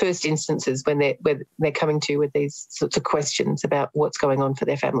first instances when they're coming to you with these sorts of questions about what's going on for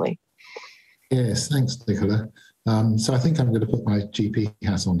their family? Yes, thanks, Nicola. So I think I'm going to put my GP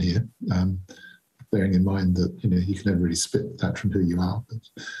hat on here, bearing in mind that you can never really split that from who you are. But,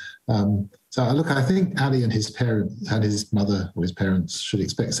 so look, I think Ali and his mother or his parents should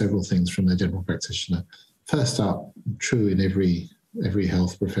expect several things from their general practitioner. First up, true in every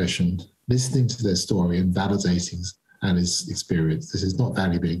health profession, listening to their story and validating Ali's experience. This is not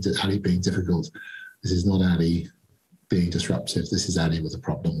Ali being difficult. This is not Ali being disruptive. This is Ali with a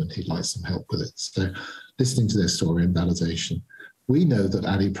problem and he'd like some help with it. So listening to their story and validation. We know that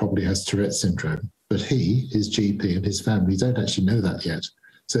Ali probably has Tourette syndrome, but he, his GP and his family don't actually know that yet.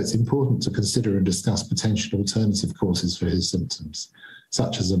 So it's important to consider and discuss potential alternative causes for his symptoms,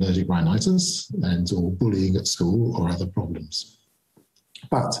 such as allergic rhinitis or bullying at school or other problems.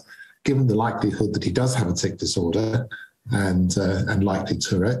 But given the likelihood that he does have a tic disorder and likely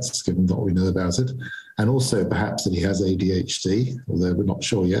Tourette's, given what we know about it, and also perhaps that he has ADHD, although we're not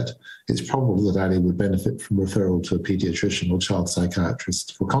sure yet, it's probable that Ali would benefit from referral to a paediatrician or child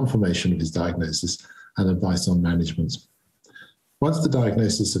psychiatrist for confirmation of his diagnosis and advice on management. Once the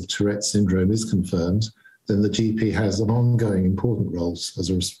diagnosis of Tourette syndrome is confirmed, then the GP has an ongoing important role as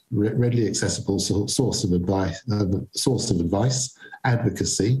a readily accessible source of advice,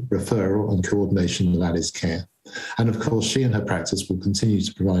 advocacy, referral and coordination of Ali's care. And of course, she and her practice will continue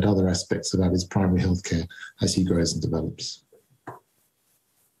to provide other aspects of Ali's primary health care as he grows and develops.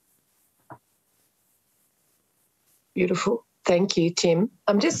 Beautiful. Thank you, Tim.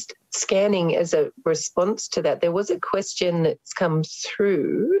 I'm just scanning as a response to that. There was a question that's come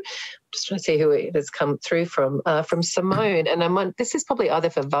through. Just trying to see who it has come through from Simone. And this is probably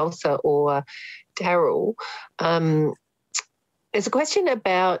either for Valsa or Daryl. There's a question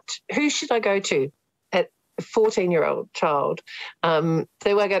about who should I go to at a 14-year-old child? Do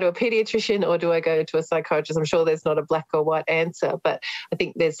I go to a paediatrician or do I go to a psychiatrist? I'm sure there's not a black or white answer, but I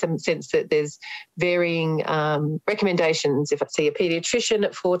think there's some sense that there's varying recommendations. If I see a paediatrician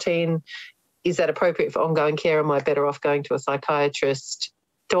at 14, is that appropriate for ongoing care? Am I better off going to a psychiatrist?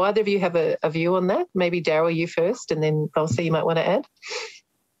 Do either of you have a view on that? Maybe Daryl, you first, and then Valsa, you might want to add.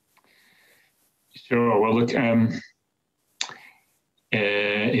 Sure. Well, look,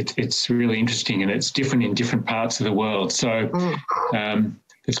 it's really interesting, and it's different in different parts of the world. So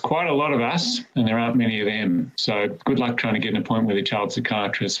there's quite a lot of us, and there aren't many of them. So good luck trying to get an appointment with a child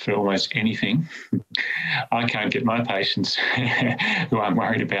psychiatrist for almost anything. I can't get my patients who I'm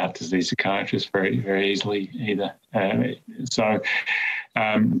worried about to see psychiatrists very, very easily either. So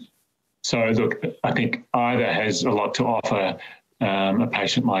look, I think either has a lot to offer a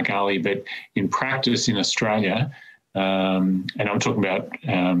patient like Ali, but in practice in Australia, and I'm talking about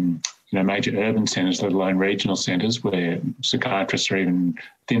major urban centres, let alone regional centres where psychiatrists are even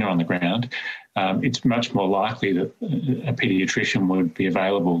thinner on the ground, it's much more likely that a paediatrician would be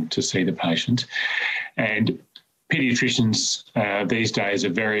available to see the patient. And paediatricians these days are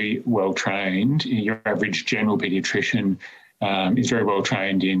very well trained. Your average general paediatrician is very well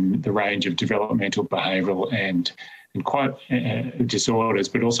trained in the range of developmental, behavioural and quite disorders,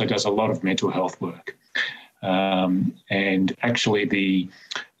 but also does a lot of mental health work. And actually the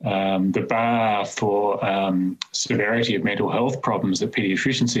bar for severity of mental health problems that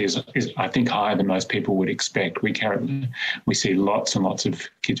paediatricians see is I think higher than most people would expect. We see lots and lots of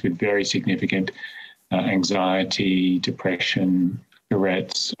kids with very significant anxiety, depression,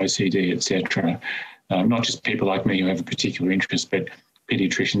 Tourette's, OCD, etc. Not just people like me who have a particular interest, but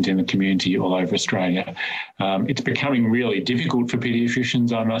paediatricians in the community all over Australia. It's becoming really difficult for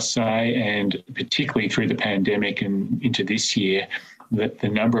paediatricians, I must say, and particularly through the pandemic and into this year, that the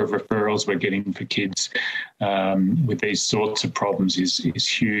number of referrals we're getting for kids with these sorts of problems is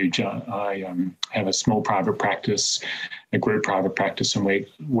huge. I have a small private practice, a group private practice, and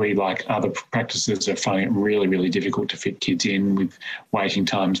we like other practices, are finding it really, really difficult to fit kids in with waiting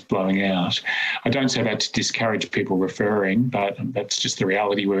times blowing out. I don't say that to discourage people referring, but that's just the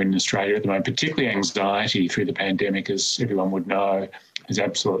reality we're in Australia at the moment. Particularly anxiety through the pandemic, as everyone would know, has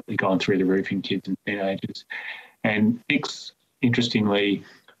absolutely gone through the roof in kids and teenagers. And tics, interestingly,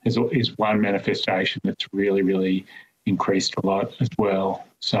 is one manifestation that's really, really increased a lot as well.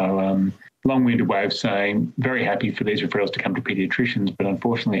 So long-winded way of saying very happy for these referrals to come to paediatricians, but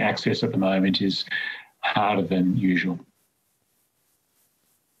unfortunately access at the moment is harder than usual.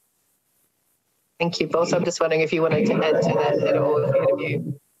 Thank you, both. I'm just wondering if you wanted to add to that at all, if either of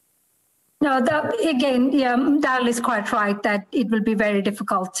you. No, again, yeah, Daryl is quite right that it will be very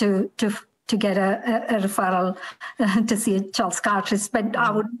difficult to get a referral to see a child psychiatrist. But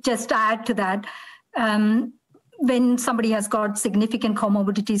I would just add to that, when somebody has got significant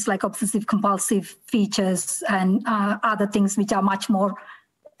comorbidities like obsessive compulsive features and other things which are much more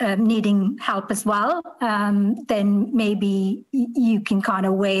needing help as well, then maybe you can kind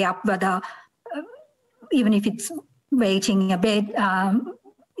of weigh up whether, even if it's waiting a bit,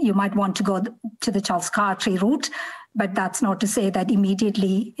 you might want to go to the child psychiatry route. But that's not to say that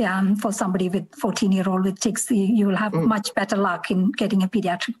immediately for somebody with 14-year-old with tics, you will have much better luck in getting a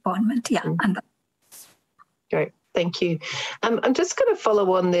paediatric appointment. Yeah. Great. Thank you. I'm just going to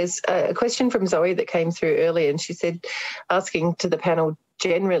follow on. There's a question from Zoe that came through earlier, and she said, asking to the panel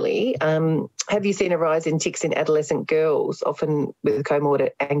generally, have you seen a rise in tics in adolescent girls, often with comorbid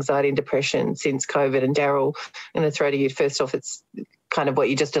anxiety and depression since COVID? And Daryl, I'm going to throw to you first off. It's kind of what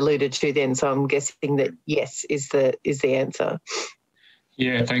you just alluded to then, so I'm guessing that yes is the answer.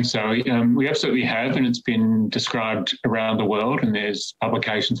 Yeah, thanks, Zoe. We absolutely have, and it's been described around the world, and there's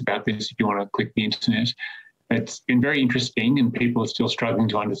publications about this if you want to click the internet. It's been very interesting, and people are still struggling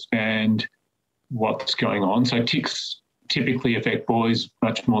to understand what's going on. So tics typically affect boys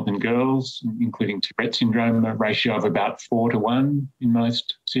much more than girls, including Tourette syndrome, a ratio of about 4-to-1 in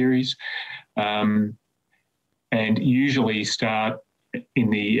most series, and usually start in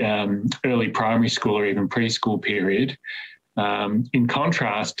the early primary school or even preschool period. In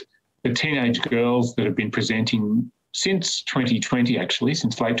contrast, the teenage girls that have been presenting since 2020, actually,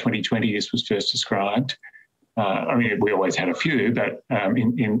 since late 2020, this was first described. I mean, we always had a few, but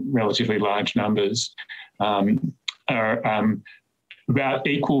in relatively large numbers, are about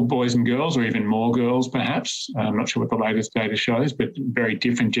equal boys and girls, or even more girls perhaps. I'm not sure what the latest data shows, but very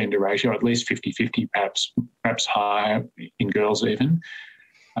different gender ratio, at least 50-50, perhaps higher in girls even.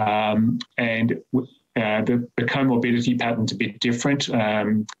 And the comorbidity pattern's a bit different,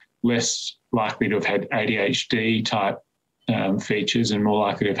 less likely to have had ADHD type features and more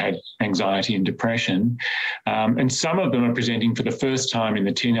likely to have had anxiety and depression. And some of them are presenting for the first time in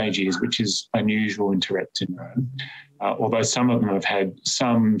the teenage years, which is unusual in Tourette syndrome, although some of them have had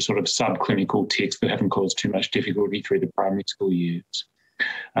some sort of subclinical tics that haven't caused too much difficulty through the primary school years.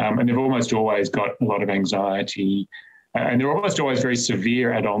 And they've almost always got a lot of anxiety, and they're almost always very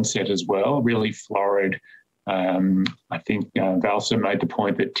severe at onset as well, really florid. I think Valsa made the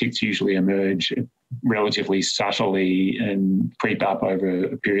point that tics usually emerge relatively subtly and creep up over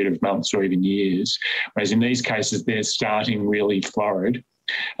a period of months or even years, whereas in these cases they're starting really florid.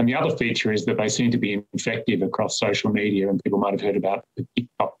 And the other feature is that they seem to be infective across social media, and people might have heard about the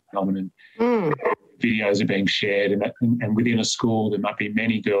TikTok phenomenon. Videos are being shared, and within a school there might be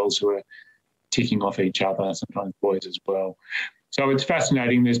many girls who are ticking off each other, sometimes boys as well. So it's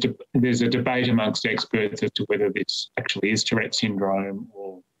fascinating. There's a debate amongst experts as to whether this actually is Tourette syndrome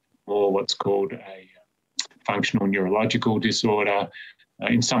or what's called a functional neurological disorder.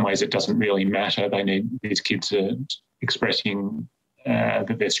 in some ways, it doesn't really matter. These kids are expressing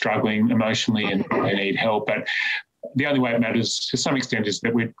that they're struggling emotionally and they need help. But the only way it matters to some extent is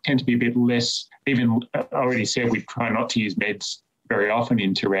that we tend to be a bit less, even I already said, we try not to use meds very often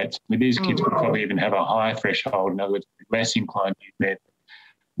in Tourette. With these kids, we probably even have a higher threshold. In other words, less inclined to use meds,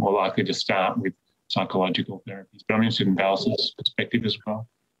 more likely to start with psychological therapies. But I'm interested in Val's perspective as well.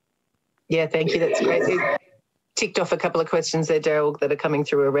 Yeah, thank you. That's great. It ticked off a couple of questions there, Daryl, that are coming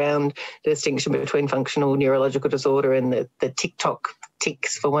through around the distinction between functional neurological disorder and the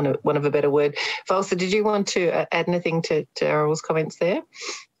tics, for one of a better word. Valsa, did you want to add anything to Daryl's comments there?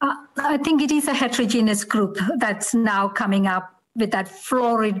 I think it is a heterogeneous group that's now coming up with that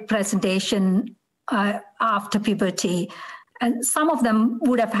florid presentation after puberty. And some of them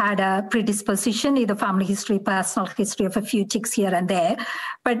would have had a predisposition, either family history, personal history of a few tics here and there.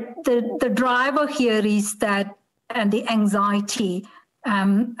 But the driver here is that, and the anxiety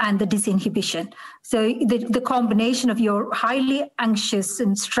and the disinhibition. So the combination of you're highly anxious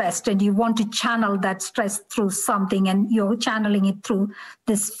and stressed, and you want to channel that stress through something, and you're channeling it through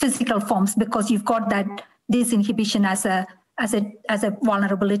this physical forms because you've got that disinhibition as a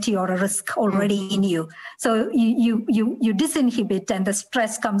vulnerability or a risk already in you. So you disinhibit, and the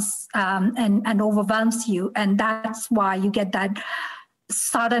stress comes and overwhelms you, and that's why you get that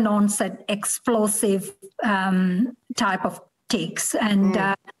sudden onset, explosive type of tics. And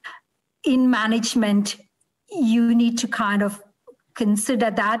in management, you need to kind of consider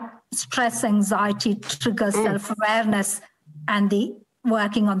that stress, anxiety trigger self-awareness, and the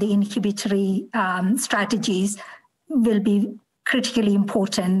working on the inhibitory strategies will be critically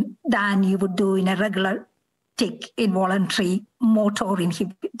important than you would do in a regular tic involuntary motor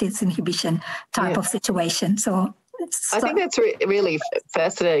disinhibition type of situation. So I think that's really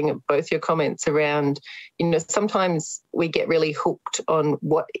fascinating, both your comments around, sometimes we get really hooked on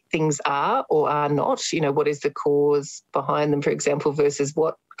what things are or are not, what is the cause behind them, for example, versus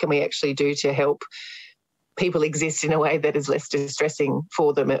what can we actually do to help people exist in a way that is less distressing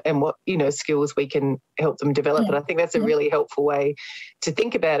for them, and what, skills we can help them develop. And I think that's a really helpful way to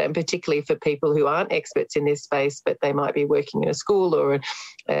think about it, and particularly for people who aren't experts in this space, but they might be working in a school or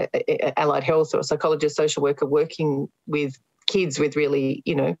allied health or a psychologist, social worker, working with kids with really,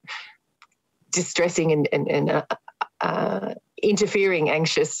 distressing and interfering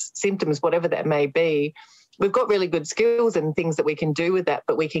anxious symptoms, whatever that may be. We've got really good skills and things that we can do with that,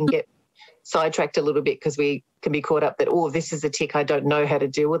 but we can get sidetracked a little bit because we can be caught up that, this is a tic, I don't know how to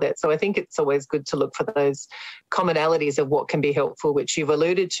deal with it. So I think it's always good to look for those commonalities of what can be helpful, which you've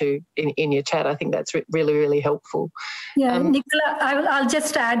alluded to in your chat. I think that's really, really helpful. Yeah, Nicola, I'll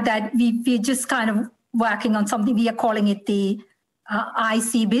just add that we're just kind of working on something. We are calling it the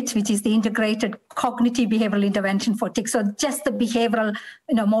ICBIT, which is the Integrated Cognitive Behavioral Intervention for tics. So just the behavioral,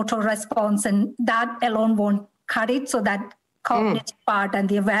 motor response, and that alone won't cut it. So that cognitive part and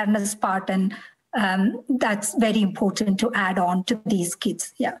the awareness part, and that's very important to add on to these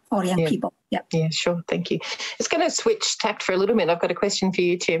kids, or young people. Yeah, sure. Thank you. It's going to switch tact for a little bit. I've got a question for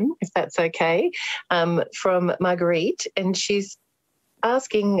you, Tim, if that's okay, from Marguerite, and she's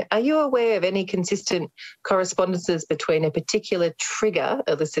asking, are you aware of any consistent correspondences between a particular trigger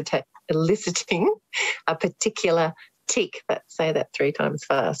eliciting a particular tic? Say that 3 times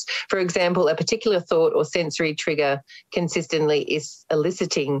fast. For example, a particular thought or sensory trigger consistently is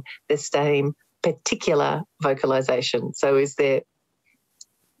eliciting the same particular vocalization. So is there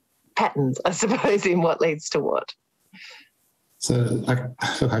patterns, I suppose, in what leads to what? So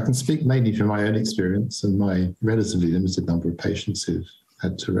I can speak mainly from my own experience and my relatively limited number of patients who've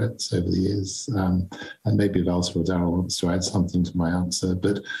had Tourette's over the years, and maybe Valsa or Daryl wants to add something to my answer.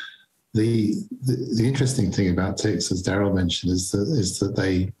 But the interesting thing about tics, as Daryl mentioned, is that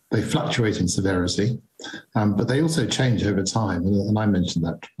they fluctuate in severity, but they also change over time, and I mentioned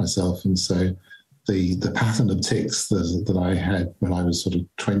that myself. And so the pattern of tics that I had when I was sort of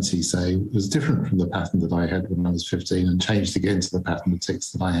 20, say, was different from the pattern that I had when I was 15, and changed again to the pattern of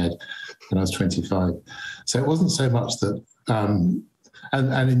tics that I had when I was 25. So it wasn't so much that,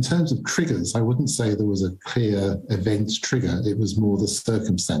 and in terms of triggers, I wouldn't say there was a clear event trigger. It was more the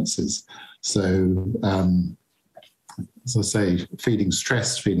circumstances. So, as I say, feeling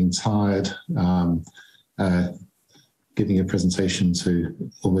stressed, feeling tired, giving a presentation to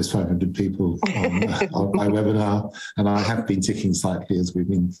almost 500 people on my webinar, and I have been ticking slightly as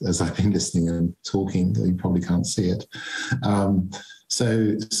I've been listening and talking. You probably can't see it. So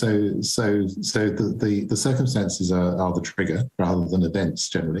the circumstances are the trigger rather than events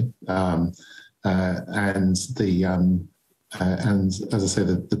generally, and as I say,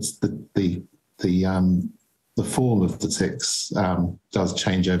 the form of the tics does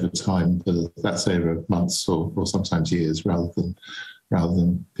change over time, but that's over months or sometimes years rather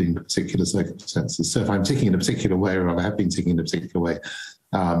than being particular circumstances. So if I'm ticking in a particular way, or I have been ticking in a particular way,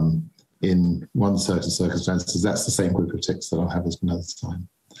 in one certain circumstances, that's the same group of tics that I'll have as another time.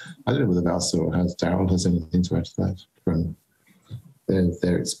 I don't know whether Valsa or Daryl has anything to add to that from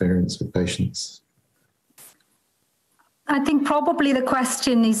their experience with patients. I think probably the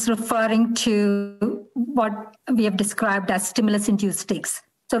question is referring to what we have described as stimulus-induced tics.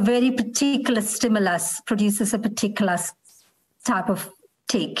 So a very particular stimulus produces a particular type of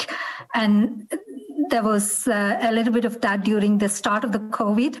tic. And there was a little bit of that during the start of the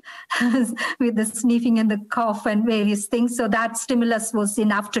COVID with the sneezing and the cough and various things. So that stimulus was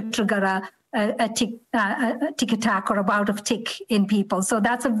enough to trigger a tic attack or a bout of tic in people. So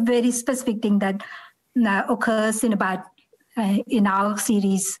that's a very specific thing that occurs in about, in our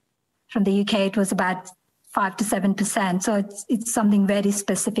series from the UK, it was about 5 to 7%. So it's something very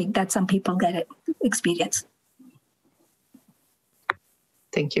specific that some people experience.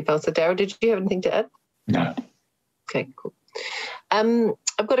 Thank you, Valsa. Darryl, did you have anything to add? No. Okay, cool.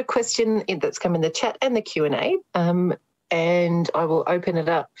 I've got a question that's come in the chat and the Q&A, and I will open it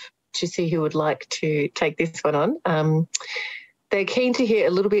up to see who would like to take this one on. They're keen to hear a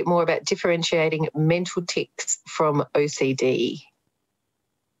little bit more about differentiating mental tics from OCD.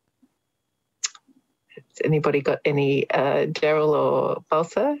 Has anybody got any, Daryl or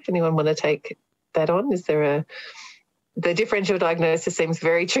Valsa? Anyone want to take that on? Is there the differential diagnosis seems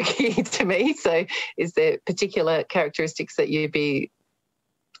very tricky to me. So is there particular characteristics that you'd be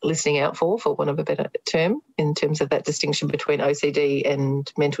listening out for want of a better term, in terms of that distinction between OCD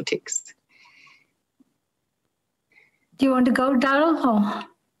and mental tics? Do you want to go, Daryl?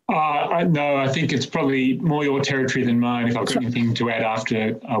 No, I think it's probably more your territory than mine. If I've got anything to add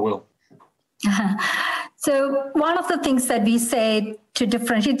after, I will. So one of the things that we say to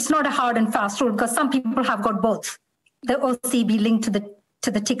differentiate, it's not a hard and fast rule, because some people have got both the OCD linked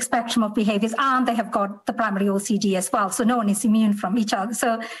to the tic spectrum of behaviors, and they have got the primary OCD as well. So no one is immune from each other.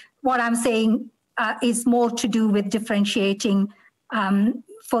 So what I'm saying is more to do with differentiating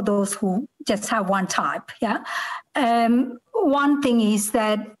for those who just have one type. Yeah. One thing is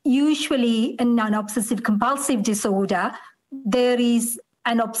that usually in non-obsessive compulsive disorder, there is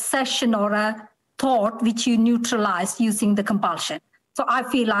an obsession or a thought which you neutralize using the compulsion. So I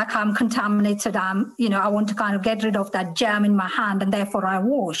feel like I'm contaminated. I want to kind of get rid of that germ in my hand, and therefore I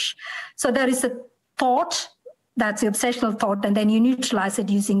wash. So there is a thought, that's the obsessional thought, and then you neutralize it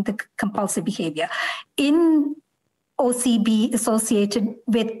using the compulsive behavior. In OCB associated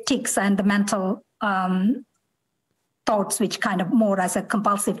with tics and the mental thoughts, which kind of more as a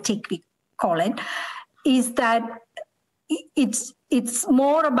compulsive tic, we call it, is that it's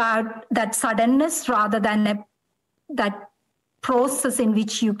more about that suddenness rather than that process in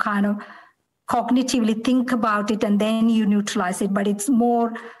which you kind of cognitively think about it and then you neutralize it, but it's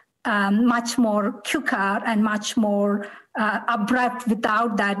more, much more quicker and much more abrupt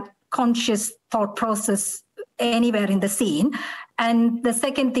without that conscious thought process anywhere in the scene. And the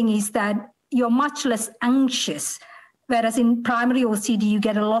second thing is that you're much less anxious, whereas in primary OCD, you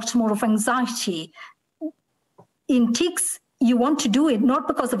get a lot more of anxiety. In tics, you want to do it not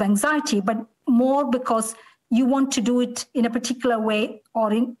because of anxiety, but more because you want to do it in a particular way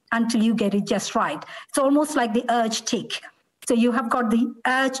or until you get it just right. It's almost like the urge tic. So you have got the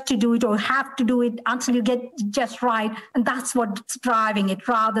urge to do it or have to do it until you get it just right. And that's what's driving it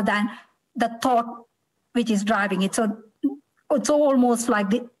rather than the thought which is driving it. So it's almost like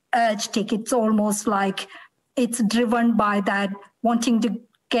the urge tic. It's almost like it's driven by that wanting to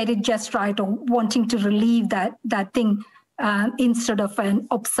get it just right or wanting to relieve that thing instead of an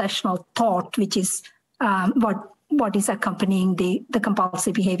obsessional thought, which is what is accompanying the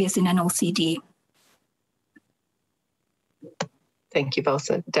compulsive behaviors in an OCD. Thank you,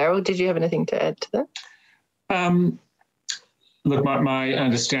 Valsa. Daryl, did you have anything to add to that? Look, my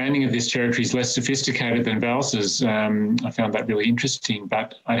understanding of this territory is less sophisticated than Valsa's. I found that really interesting,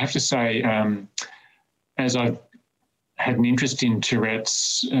 but I'd have to say, as I've had an interest in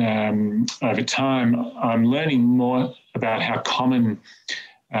Tourette's over time, I'm learning more about how common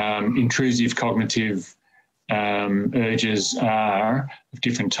intrusive cognitive urges are of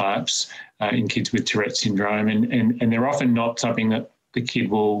different types in kids with Tourette syndrome, and they're often not something that the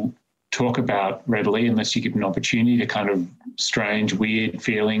kid will talk about readily unless you give an opportunity to kind of strange, weird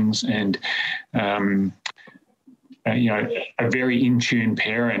feelings. And a very in-tune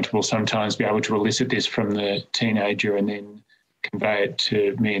parent will sometimes be able to elicit this from the teenager and then convey it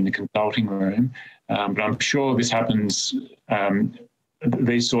to me in the consulting room. But I'm sure this happens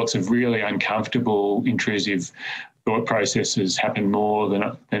these sorts of really uncomfortable, intrusive thought processes happen more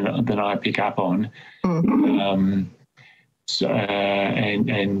than I pick up on. Mm-hmm.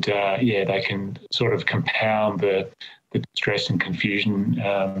 They can sort of compound the stress and confusion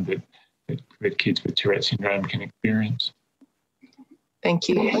that kids with Tourette syndrome can experience. Thank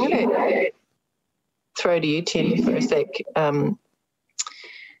you. I'm going to throw to you, Tim, for a sec.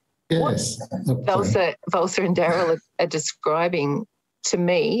 Yes. Valsa and Daryl are describing to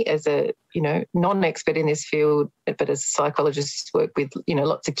me as a, non-expert in this field, but as psychologists work with,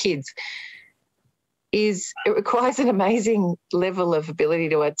 lots of kids, is it requires an amazing level of ability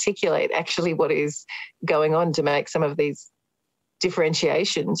to articulate actually what is going on to make some of these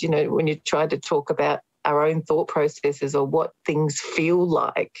differentiations. When you try to talk about our own thought processes or what things feel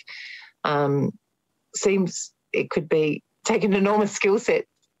like, seems it could take an enormous skill set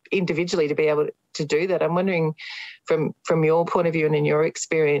individually to be able to do that. I'm wondering from your point of view and in your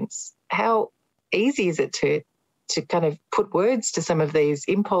experience, how easy is it to kind of put words to some of these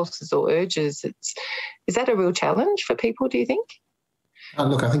impulses or urges? Is that a real challenge for people, do you think?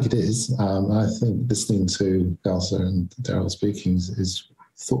 Look, I think it is. I think listening to Valsa and Daryl speaking is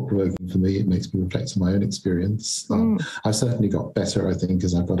thought-provoking for me. It makes me reflect on my own experience. I've certainly got better, I think,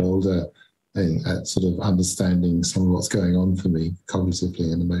 as I've got older at sort of understanding some of what's going on for me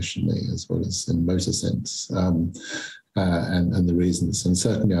cognitively and emotionally, as well as in motor sense, and the reasons. And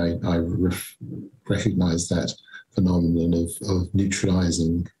certainly I recognise that phenomenon of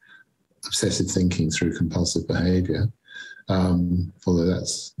neutralising obsessive thinking through compulsive behaviour, although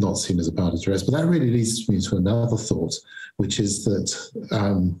that's not seen as a part of Tourette's. But that really leads me to another thought, which is that,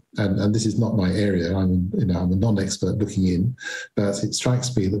 and this is not my area, I'm a non-expert looking in, but it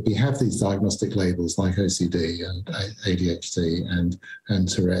strikes me that we have these diagnostic labels like OCD and ADHD and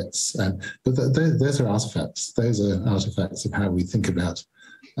Tourette's, but those are artefacts. Those are artefacts of how we think about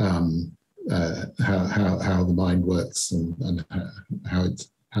how the mind works and how it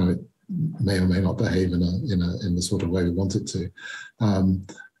may or may not behave in the sort of way we want it to,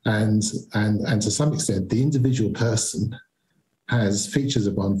 and to some extent the individual person has features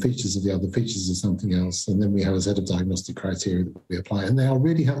of one, features of the other, features of something else, and then we have a set of diagnostic criteria that we apply, and they are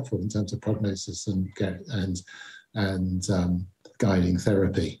really helpful in terms of prognosis and guiding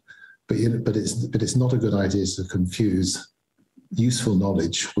therapy. But it's not a good idea to confuse useful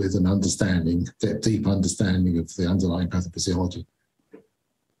knowledge with an understanding, deep understanding of the underlying pathophysiology.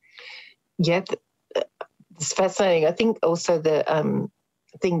 Yeah, it's fascinating. I think also the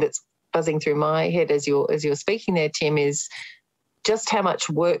thing that's buzzing through my head as you're speaking there, Tim, is just how much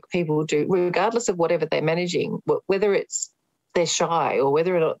work people do, regardless of whatever they're managing, whether it's they're shy or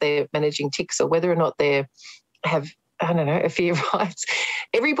whether or not they're managing tics or whether or not they have, I don't know, a fear of heights.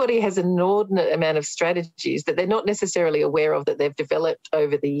 Everybody has an inordinate amount of strategies that they're not necessarily aware of that they've developed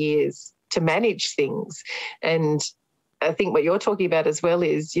over the years to manage things. And I think what you're talking about as well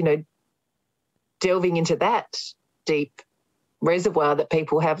is, delving into that deep reservoir that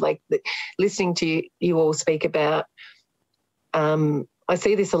people have, like listening to you all speak about. I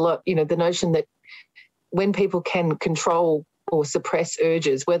see this a lot, the notion that when people can control or suppress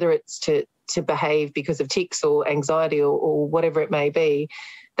urges, whether it's to behave because of tics or anxiety or whatever it may be,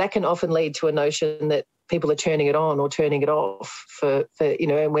 that can often lead to a notion that people are turning it on or turning it off for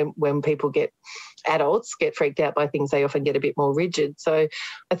and when people adults get freaked out by things, they often get a bit more rigid. So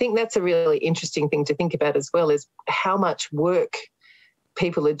I think that's a really interesting thing to think about as well, is how much work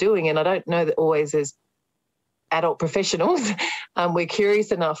people are doing. And I don't know that always as adult professionals, we're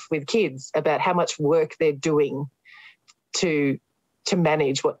curious enough with kids about how much work they're doing to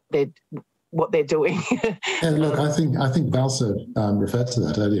manage what they're doing. Yeah, look, I think Valsa referred to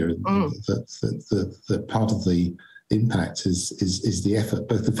that earlier. That part of the impact is the effort,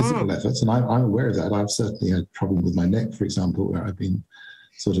 both the physical efforts, and I'm aware of that. I've certainly had a problem with my neck, for example, where I've been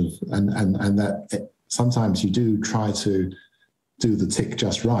sort of, and that sometimes you do try to do the tic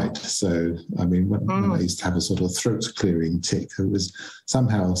just right. So, I mean, when I used to have a sort of throat clearing tic, it was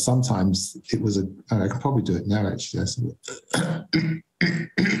sometimes it was I can probably do it now, actually.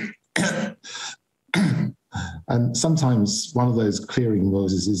 And sometimes one of those clearing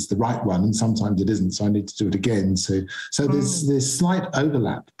noises is the right one, and sometimes it isn't. So I need to do it again. So there's slight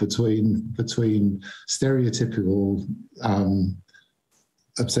overlap between stereotypical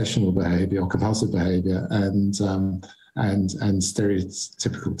obsessional behaviour or compulsive behaviour and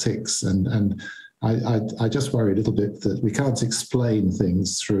stereotypical tics. And I just worry a little bit that we can't explain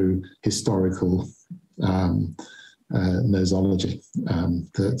things through historical nosology.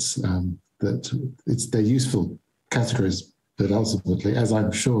 They're useful categories, but ultimately, as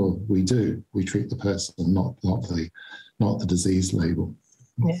I'm sure we do, we treat the person, not not the disease label.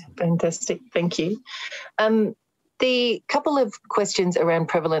 Yeah, fantastic. Thank you. The couple of questions around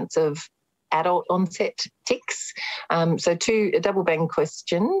prevalence of adult onset tics. So a double bang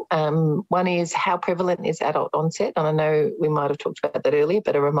question. One is, how prevalent is adult onset? And I know we might have talked about that earlier,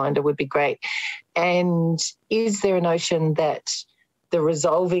 but a reminder would be great. And is there a notion that the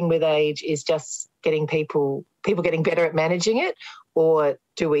resolving with age is just getting people getting better at managing it, or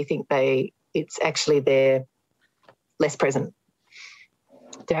do we think it's actually they're less present?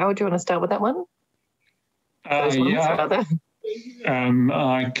 Darryl, do you want to start with that one? I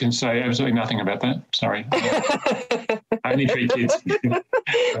can say absolutely nothing about that. Sorry. I only treat kids. I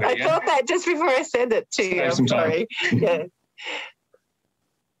thought that just before I said it to you. I'm sorry. Yeah.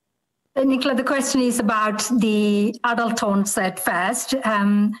 Nicola, the question is about the adult onset first.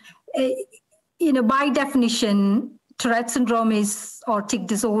 By definition, Tourette syndrome or tic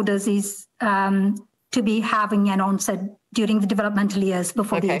disorders is to be having an onset during the developmental years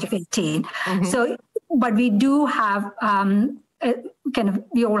before the age of 18. Mm-hmm. So, but we do have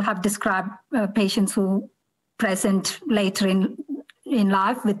we all have described patients who present later in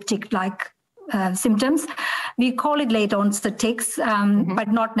life with tic-like symptoms. We call it late onset tics, but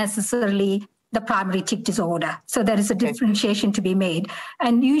not necessarily the primary tic disorder. So there is a differentiation to be made.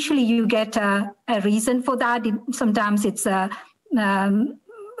 And usually you get a reason for that. Sometimes it's a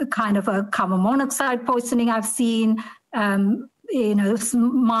kind of a carbon monoxide poisoning I've seen, mild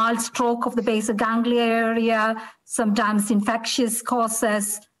stroke of the basal ganglia area, sometimes infectious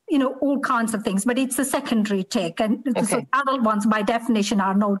causes, all kinds of things. But it's a secondary tic. And so adult ones, by definition,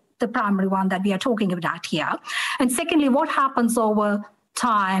 are not the primary one that we are talking about here. And secondly, what happens over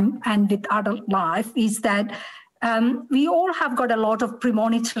time and with adult life is that we all have got a lot of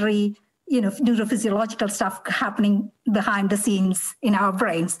premonitory neurophysiological stuff happening behind the scenes in our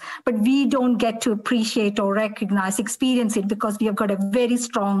brains, but we don't get to appreciate or experience it because we have got a very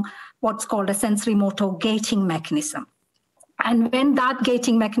strong, what's called a sensory motor gating mechanism. And when that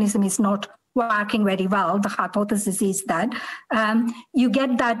gating mechanism is not working very well, the hypothesis is that you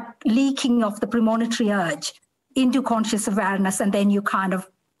get that leaking of the premonitory urge into conscious awareness, and then you kind of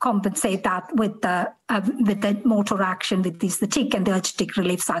compensate that with the motor action with the tic, and the urge tic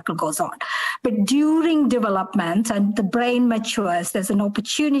relief cycle goes on. But during development and the brain matures, there's an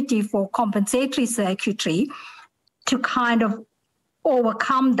opportunity for compensatory circuitry to kind of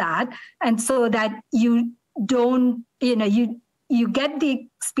overcome that, and so that you don't, you get the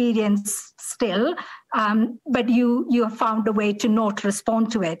experience still, but you have found a way to not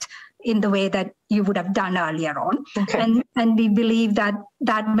respond to it in the way that you would have done earlier on. Okay. And we believe that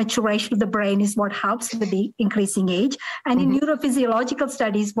maturation of the brain is what helps with the increasing age. And in neurophysiological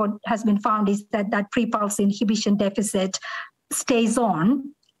studies, what has been found is that pre-pulse inhibition deficit stays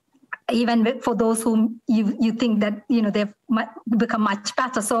on, even for those whom you think that, they've become much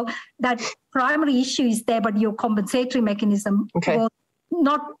better. So that primary issue is there, but your compensatory mechanism, both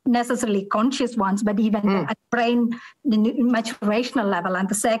not necessarily conscious ones, but even at brain, the maturational level and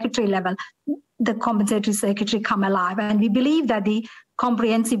the circuitry level, the compensatory circuitry come alive. And we believe that the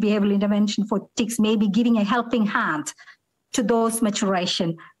comprehensive behavioral intervention for tics may be giving a helping hand to those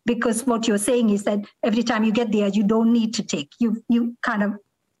maturation, because what you're saying is that every time you get the urge, you don't need to tic. You kind of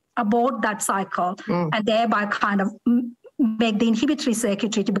abort that cycle and thereby kind of make the inhibitory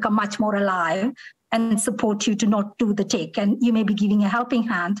circuitry to become much more alive and support you to not do the tic. And you may be giving a helping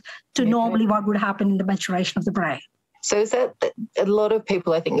hand to normally what would happen in the maturation of the brain. So is that a lot of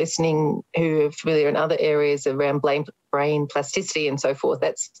people, I think, listening who are familiar in other areas around brain plasticity and so forth,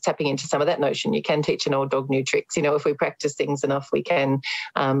 that's tapping into some of that notion. You can teach an old dog new tricks. If we practice things enough, we can,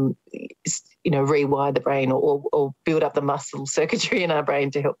 rewire the brain or build up the muscle circuitry in our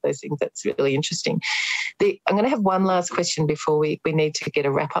brain to help those things. That's really interesting. I'm going to have one last question before we need to get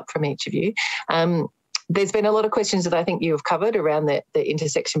a wrap up from each of you. There's been a lot of questions that I think you have covered around the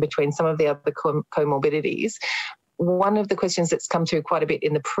intersection between some of the other comorbidities. One of the questions that's come through quite a bit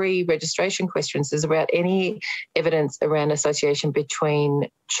in the pre-registration questions is about any evidence around association between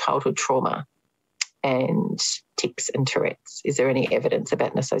childhood trauma and tics and Tourette's. Is there any evidence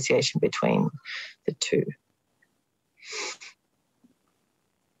about an association between the two?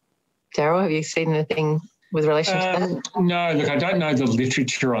 Darryl, have you seen anything with relation to that? No, look, I don't know the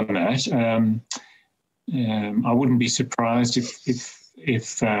literature on that. I wouldn't be surprised if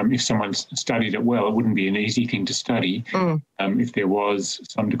someone studied it well. It wouldn't be an easy thing to study if there was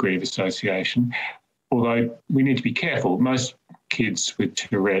some degree of association. Although we need to be careful. Most kids with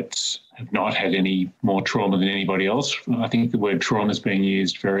Tourette's have not had any more trauma than anybody else. I think the word trauma is being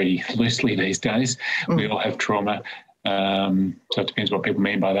used very loosely these days. We all have trauma. So it depends what people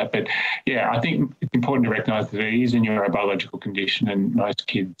mean by that. But yeah, I think it's important to recognise that it is a neurobiological condition, and most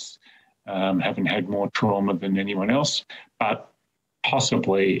kids haven't had more trauma than anyone else, but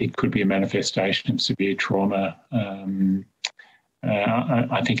possibly it could be a manifestation of severe trauma.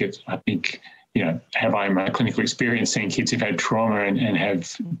 I think, you know, have I in my clinical experience seen kids who've had trauma and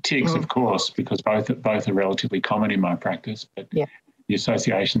have tics? Of course, because both are relatively common in my practice, but the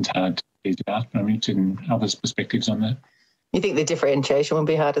association's hard to tease out. I'm interested in others' perspectives on that. You think the differentiation will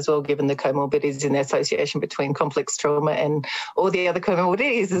be hard as well, given the comorbidities and the association between complex trauma and all the other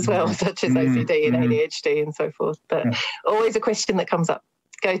comorbidities as well, such as OCD and ADHD and so forth. But always a question that comes up.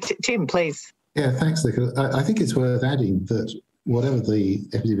 Go to Tim, please. Yeah, thanks, Nicola. I think it's worth adding that whatever the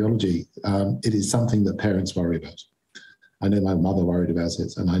epidemiology, it is something that parents worry about. I know my mother worried about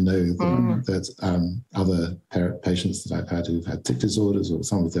it, and I know that other patients that I've had who've had tic disorders or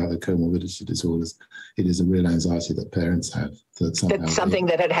some of the other comorbidity disorders, it is a real anxiety that parents have. That something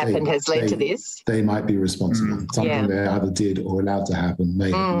that had happened has led to this. They might be responsible. Something they either did or allowed to happen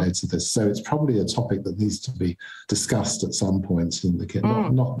may have led to this. So it's probably a topic that needs to be discussed at some point in the kid.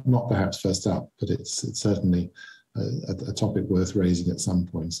 Not perhaps first up, but it's certainly a topic worth raising at some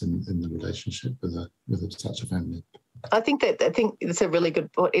points in the relationship with such a family. I think it's a really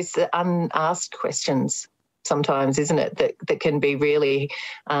good point. It's the unasked questions sometimes, isn't it, that can be really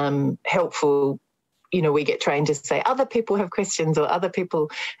helpful. You know, we get trained to say other people have questions or other people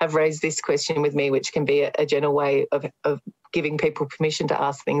have raised this question with me, which can be a general way of giving people permission to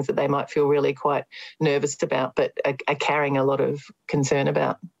ask things that they might feel really quite nervous about but are carrying a lot of concern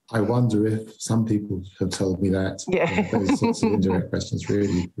about. I wonder if some people have told me that. Those sorts of indirect questions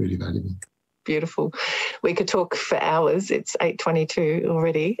really, really valuable. Beautiful. We could talk for hours. It's 8:22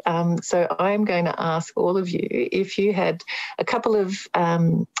 already. So I'm going to ask all of you if you had a couple of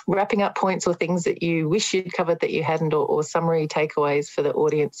wrapping up points or things that you wish you'd covered that you hadn't, or summary takeaways for the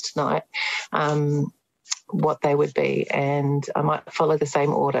audience tonight, what they would be. And I might follow the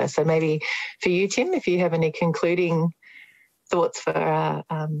same order. So maybe for you, Tim, if you have any concluding thoughts for our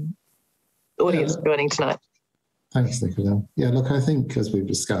audience joining tonight. Thanks, Nicola. Yeah, look, I think as we've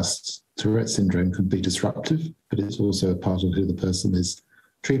discussed, Tourette syndrome can be disruptive, but it's also a part of who the person is.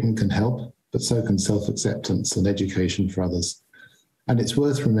 Treatment can help, but so can self-acceptance and education for others. And it's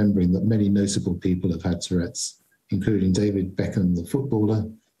worth remembering that many notable people have had Tourette's, including David Beckham, the footballer,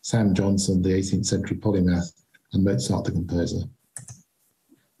 Sam Johnson, the 18th century polymath, and Mozart, the composer.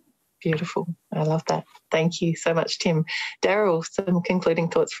 Beautiful. I love that. Thank you so much, Tim. Daryl, some concluding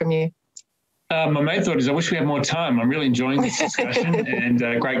thoughts from you. My main thought is I wish we had more time. I'm really enjoying this discussion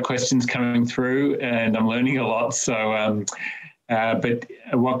and great questions coming through, and I'm learning a lot. So, but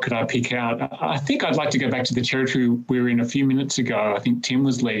what could I pick out? I think I'd like to go back to the territory we were in a few minutes ago. I think Tim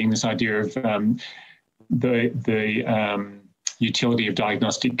was leading this idea of the utility of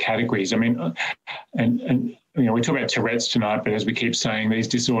diagnostic categories. I mean, and you know, we talk about Tourette's tonight, but as we keep saying, these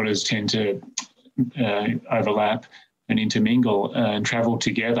disorders tend to overlap and intermingle and travel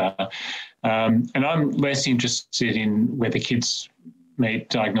together. And I'm less interested in whether kids meet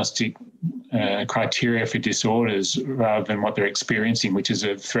diagnostic criteria for disorders rather than what they're experiencing, which is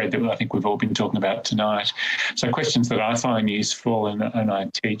a thread that I think we've all been talking about tonight. So questions that I find useful and I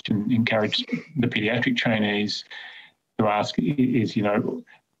teach and encourage the paediatric trainees to ask is, you know,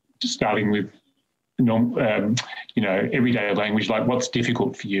 starting with everyday language, like what's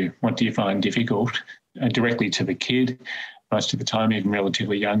difficult for you? What do you find difficult? Directly to the kid, most of the time, even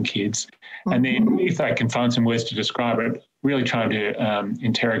relatively young kids. And then if they can find some words to describe it, really trying to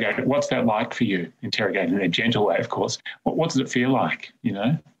interrogate it. What's that like for you? Interrogate in a gentle way, of course. What does it feel like? You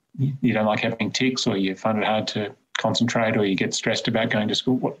know, you don't like having tics, or you find it hard to concentrate, or you get stressed about going to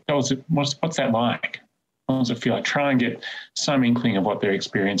school. What's that like? What does it feel like? Try and get some inkling of what they're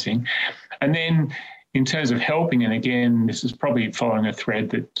experiencing. And then in terms of helping, and again, this is probably following a thread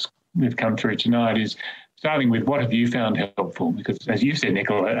that we've come through tonight, is starting with what have you found helpful? Because as you said,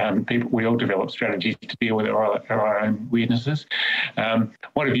 Nicola, we all develop strategies to deal with our own weirdnesses.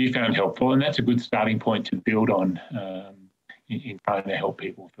 What have you found helpful? And that's a good starting point to build on in trying to help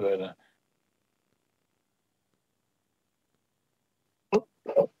people further.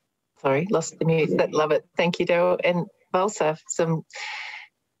 Sorry, lost the mute. Love it. Thank you, Daryl. And Valsa, some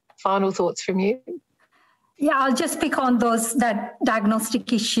final thoughts from you? Yeah, I'll just pick on that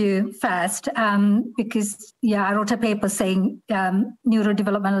diagnostic issue first, because, I wrote a paper saying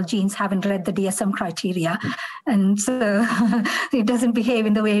neurodevelopmental genes haven't read the DSM criteria. And so it doesn't behave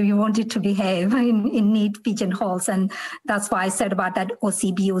in the way we want it to behave in neat pigeonholes. And that's why I said about that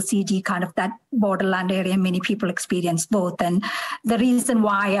OCB, OCD, kind of that borderland area. Many people experience both. And the reason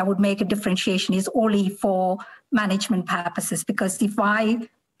why I would make a differentiation is only for management purposes, because if I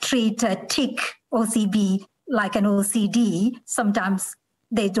treat a tic OCB like an OCD, sometimes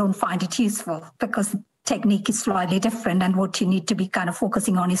they don't find it useful because the technique is slightly different and what you need to be kind of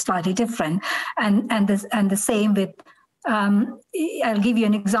focusing on is slightly different. And the same with, I'll give you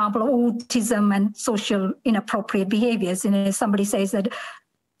an example of autism and social inappropriate behaviors. Somebody says that,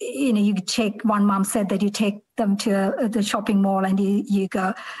 one mom said that you take them to the shopping mall and you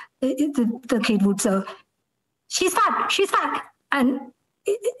go, the kid would say, she's fat. And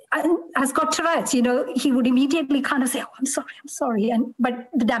has got Tourette's, he would immediately kind of say, oh, I'm sorry. But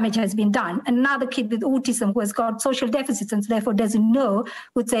the damage has been done. And another kid with autism who has got social deficits and therefore doesn't know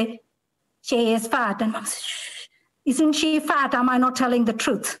would say, she is fat. And mom says, shh, isn't she fat? Am I not telling the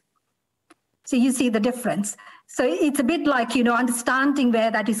truth? So you see the difference. So it's a bit like, understanding where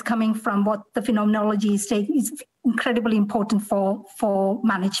that is coming from, what the phenomenology is taking is incredibly important for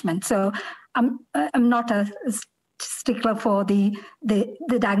management. So I'm not a stickler for the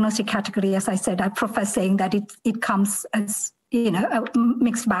diagnostic category. As I said, I profess saying that it comes as a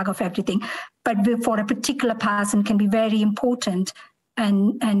mixed bag of everything, but for a particular person can be very important,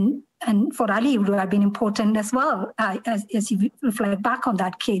 and for Ali it would have been important as well, as you reflect back on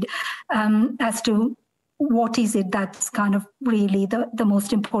that kid, as to what is it that's kind of really the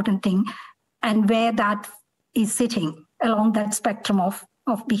most important thing, and where that is sitting along that spectrum of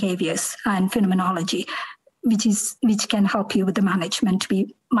behaviors and phenomenology, which can help you with the management to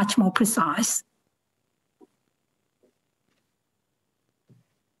be much more precise.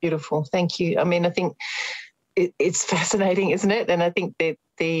 Beautiful, thank you. I mean, I think it's fascinating, isn't it? And I think that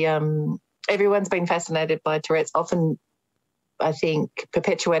everyone's been fascinated by Tourette's, often, I think,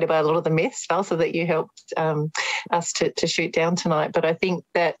 perpetuated by a lot of the myths, also that you helped us to shoot down tonight. But I think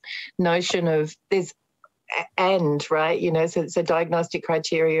that notion of right, so diagnostic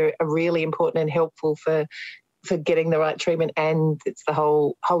criteria are really important and helpful for getting the right treatment, and it's the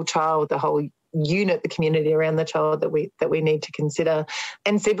whole child, the whole unit, the community around the child that we need to consider,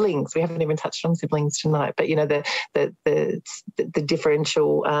 and siblings. We haven't even touched on siblings tonight, but the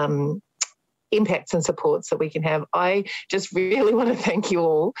differential impacts and supports that we can have. I just really want to thank you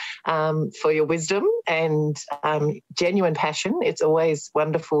all for your wisdom and genuine passion. It's always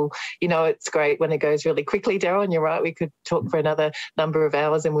wonderful. It's great when it goes really quickly, Daryl, and you're right, we could talk for another number of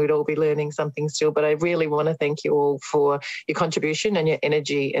hours and we'd all be learning something still. But I really want to thank you all for your contribution and your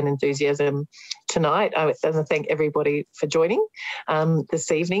energy and enthusiasm tonight. I want to thank everybody for joining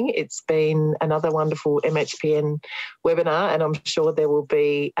this evening. It's been another wonderful MHPN webinar, and I'm sure there will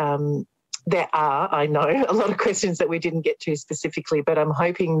be I know, a lot of questions that we didn't get to specifically, but I'm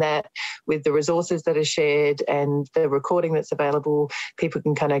hoping that with the resources that are shared and the recording that's available, people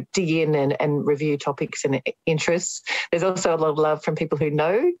can kind of dig in and review topics and interests. There's also a lot of love from people who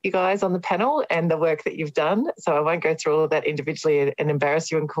know you guys on the panel and the work that you've done. So I won't go through all of that individually and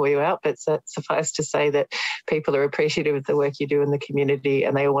embarrass you and call you out, but suffice to say that people are appreciative of the work you do in the community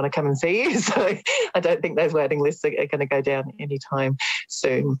and they all want to come and see you. So I don't think those waiting lists are going to go down anytime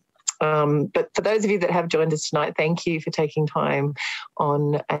soon. But for those of you that have joined us tonight, thank you for taking time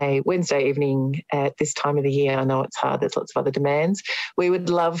on a Wednesday evening at this time of the year. I know it's hard, there's lots of other demands. We would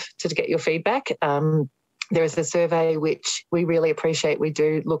love to get your feedback. There is a survey which we really appreciate. We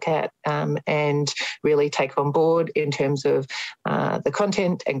do look at and really take on board in terms of the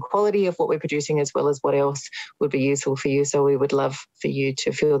content and quality of what we're producing, as well as what else would be useful for you. So we would love for you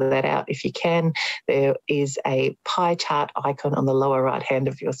to fill that out if you can. There is a pie chart icon on the lower right hand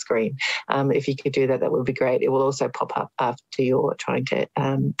of your screen. If you could do that, that would be great. It will also pop up after you're trying to,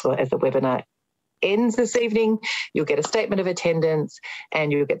 or as the webinar ends this evening. You'll get a statement of attendance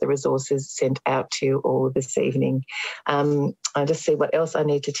and you'll get the resources sent out to you all this evening. I'll just see what else I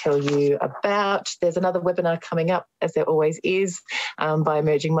need to tell you about. There's another webinar coming up, as there always is, by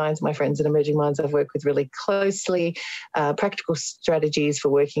Emerging Minds, my friends at Emerging Minds I've worked with really closely, practical strategies for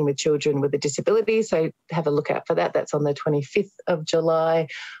working with children with a disability. So have a look out for that. That's on the 25th of July.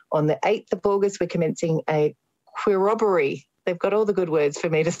 On the 8th of August, we're commencing a corroboree. They've got all the good words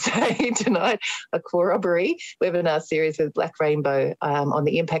for me to say tonight. A corroboree webinar series with Black Rainbow on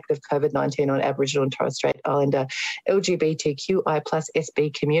the impact of COVID-19 on Aboriginal and Torres Strait Islander LGBTQI+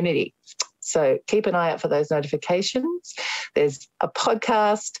 SB community. So keep an eye out for those notifications. There's a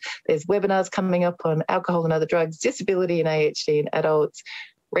podcast. There's webinars coming up on alcohol and other drugs, disability and AHD in adults.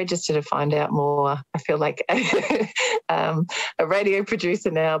 Register to find out more. I feel like a radio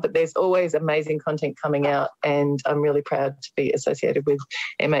producer now, but there's always amazing content coming out, and I'm really proud to be associated with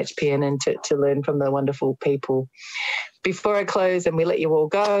MHPN and to learn from the wonderful people. Before I close and we let you all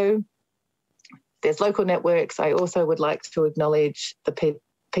go, there's local networks. I also would like to acknowledge the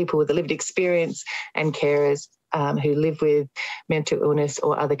people with the lived experience and carers who live with mental illness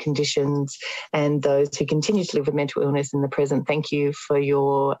or other conditions, and those who continue to live with mental illness in the present. Thank you for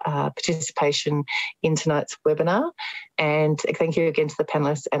your participation in tonight's webinar, and thank you again to the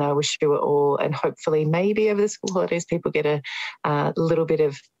panellists, and I wish you all, and hopefully maybe over the school holidays people get a little bit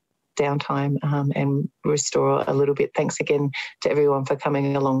of downtime and restore a little bit. Thanks again to everyone for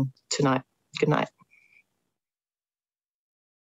coming along tonight. Good night.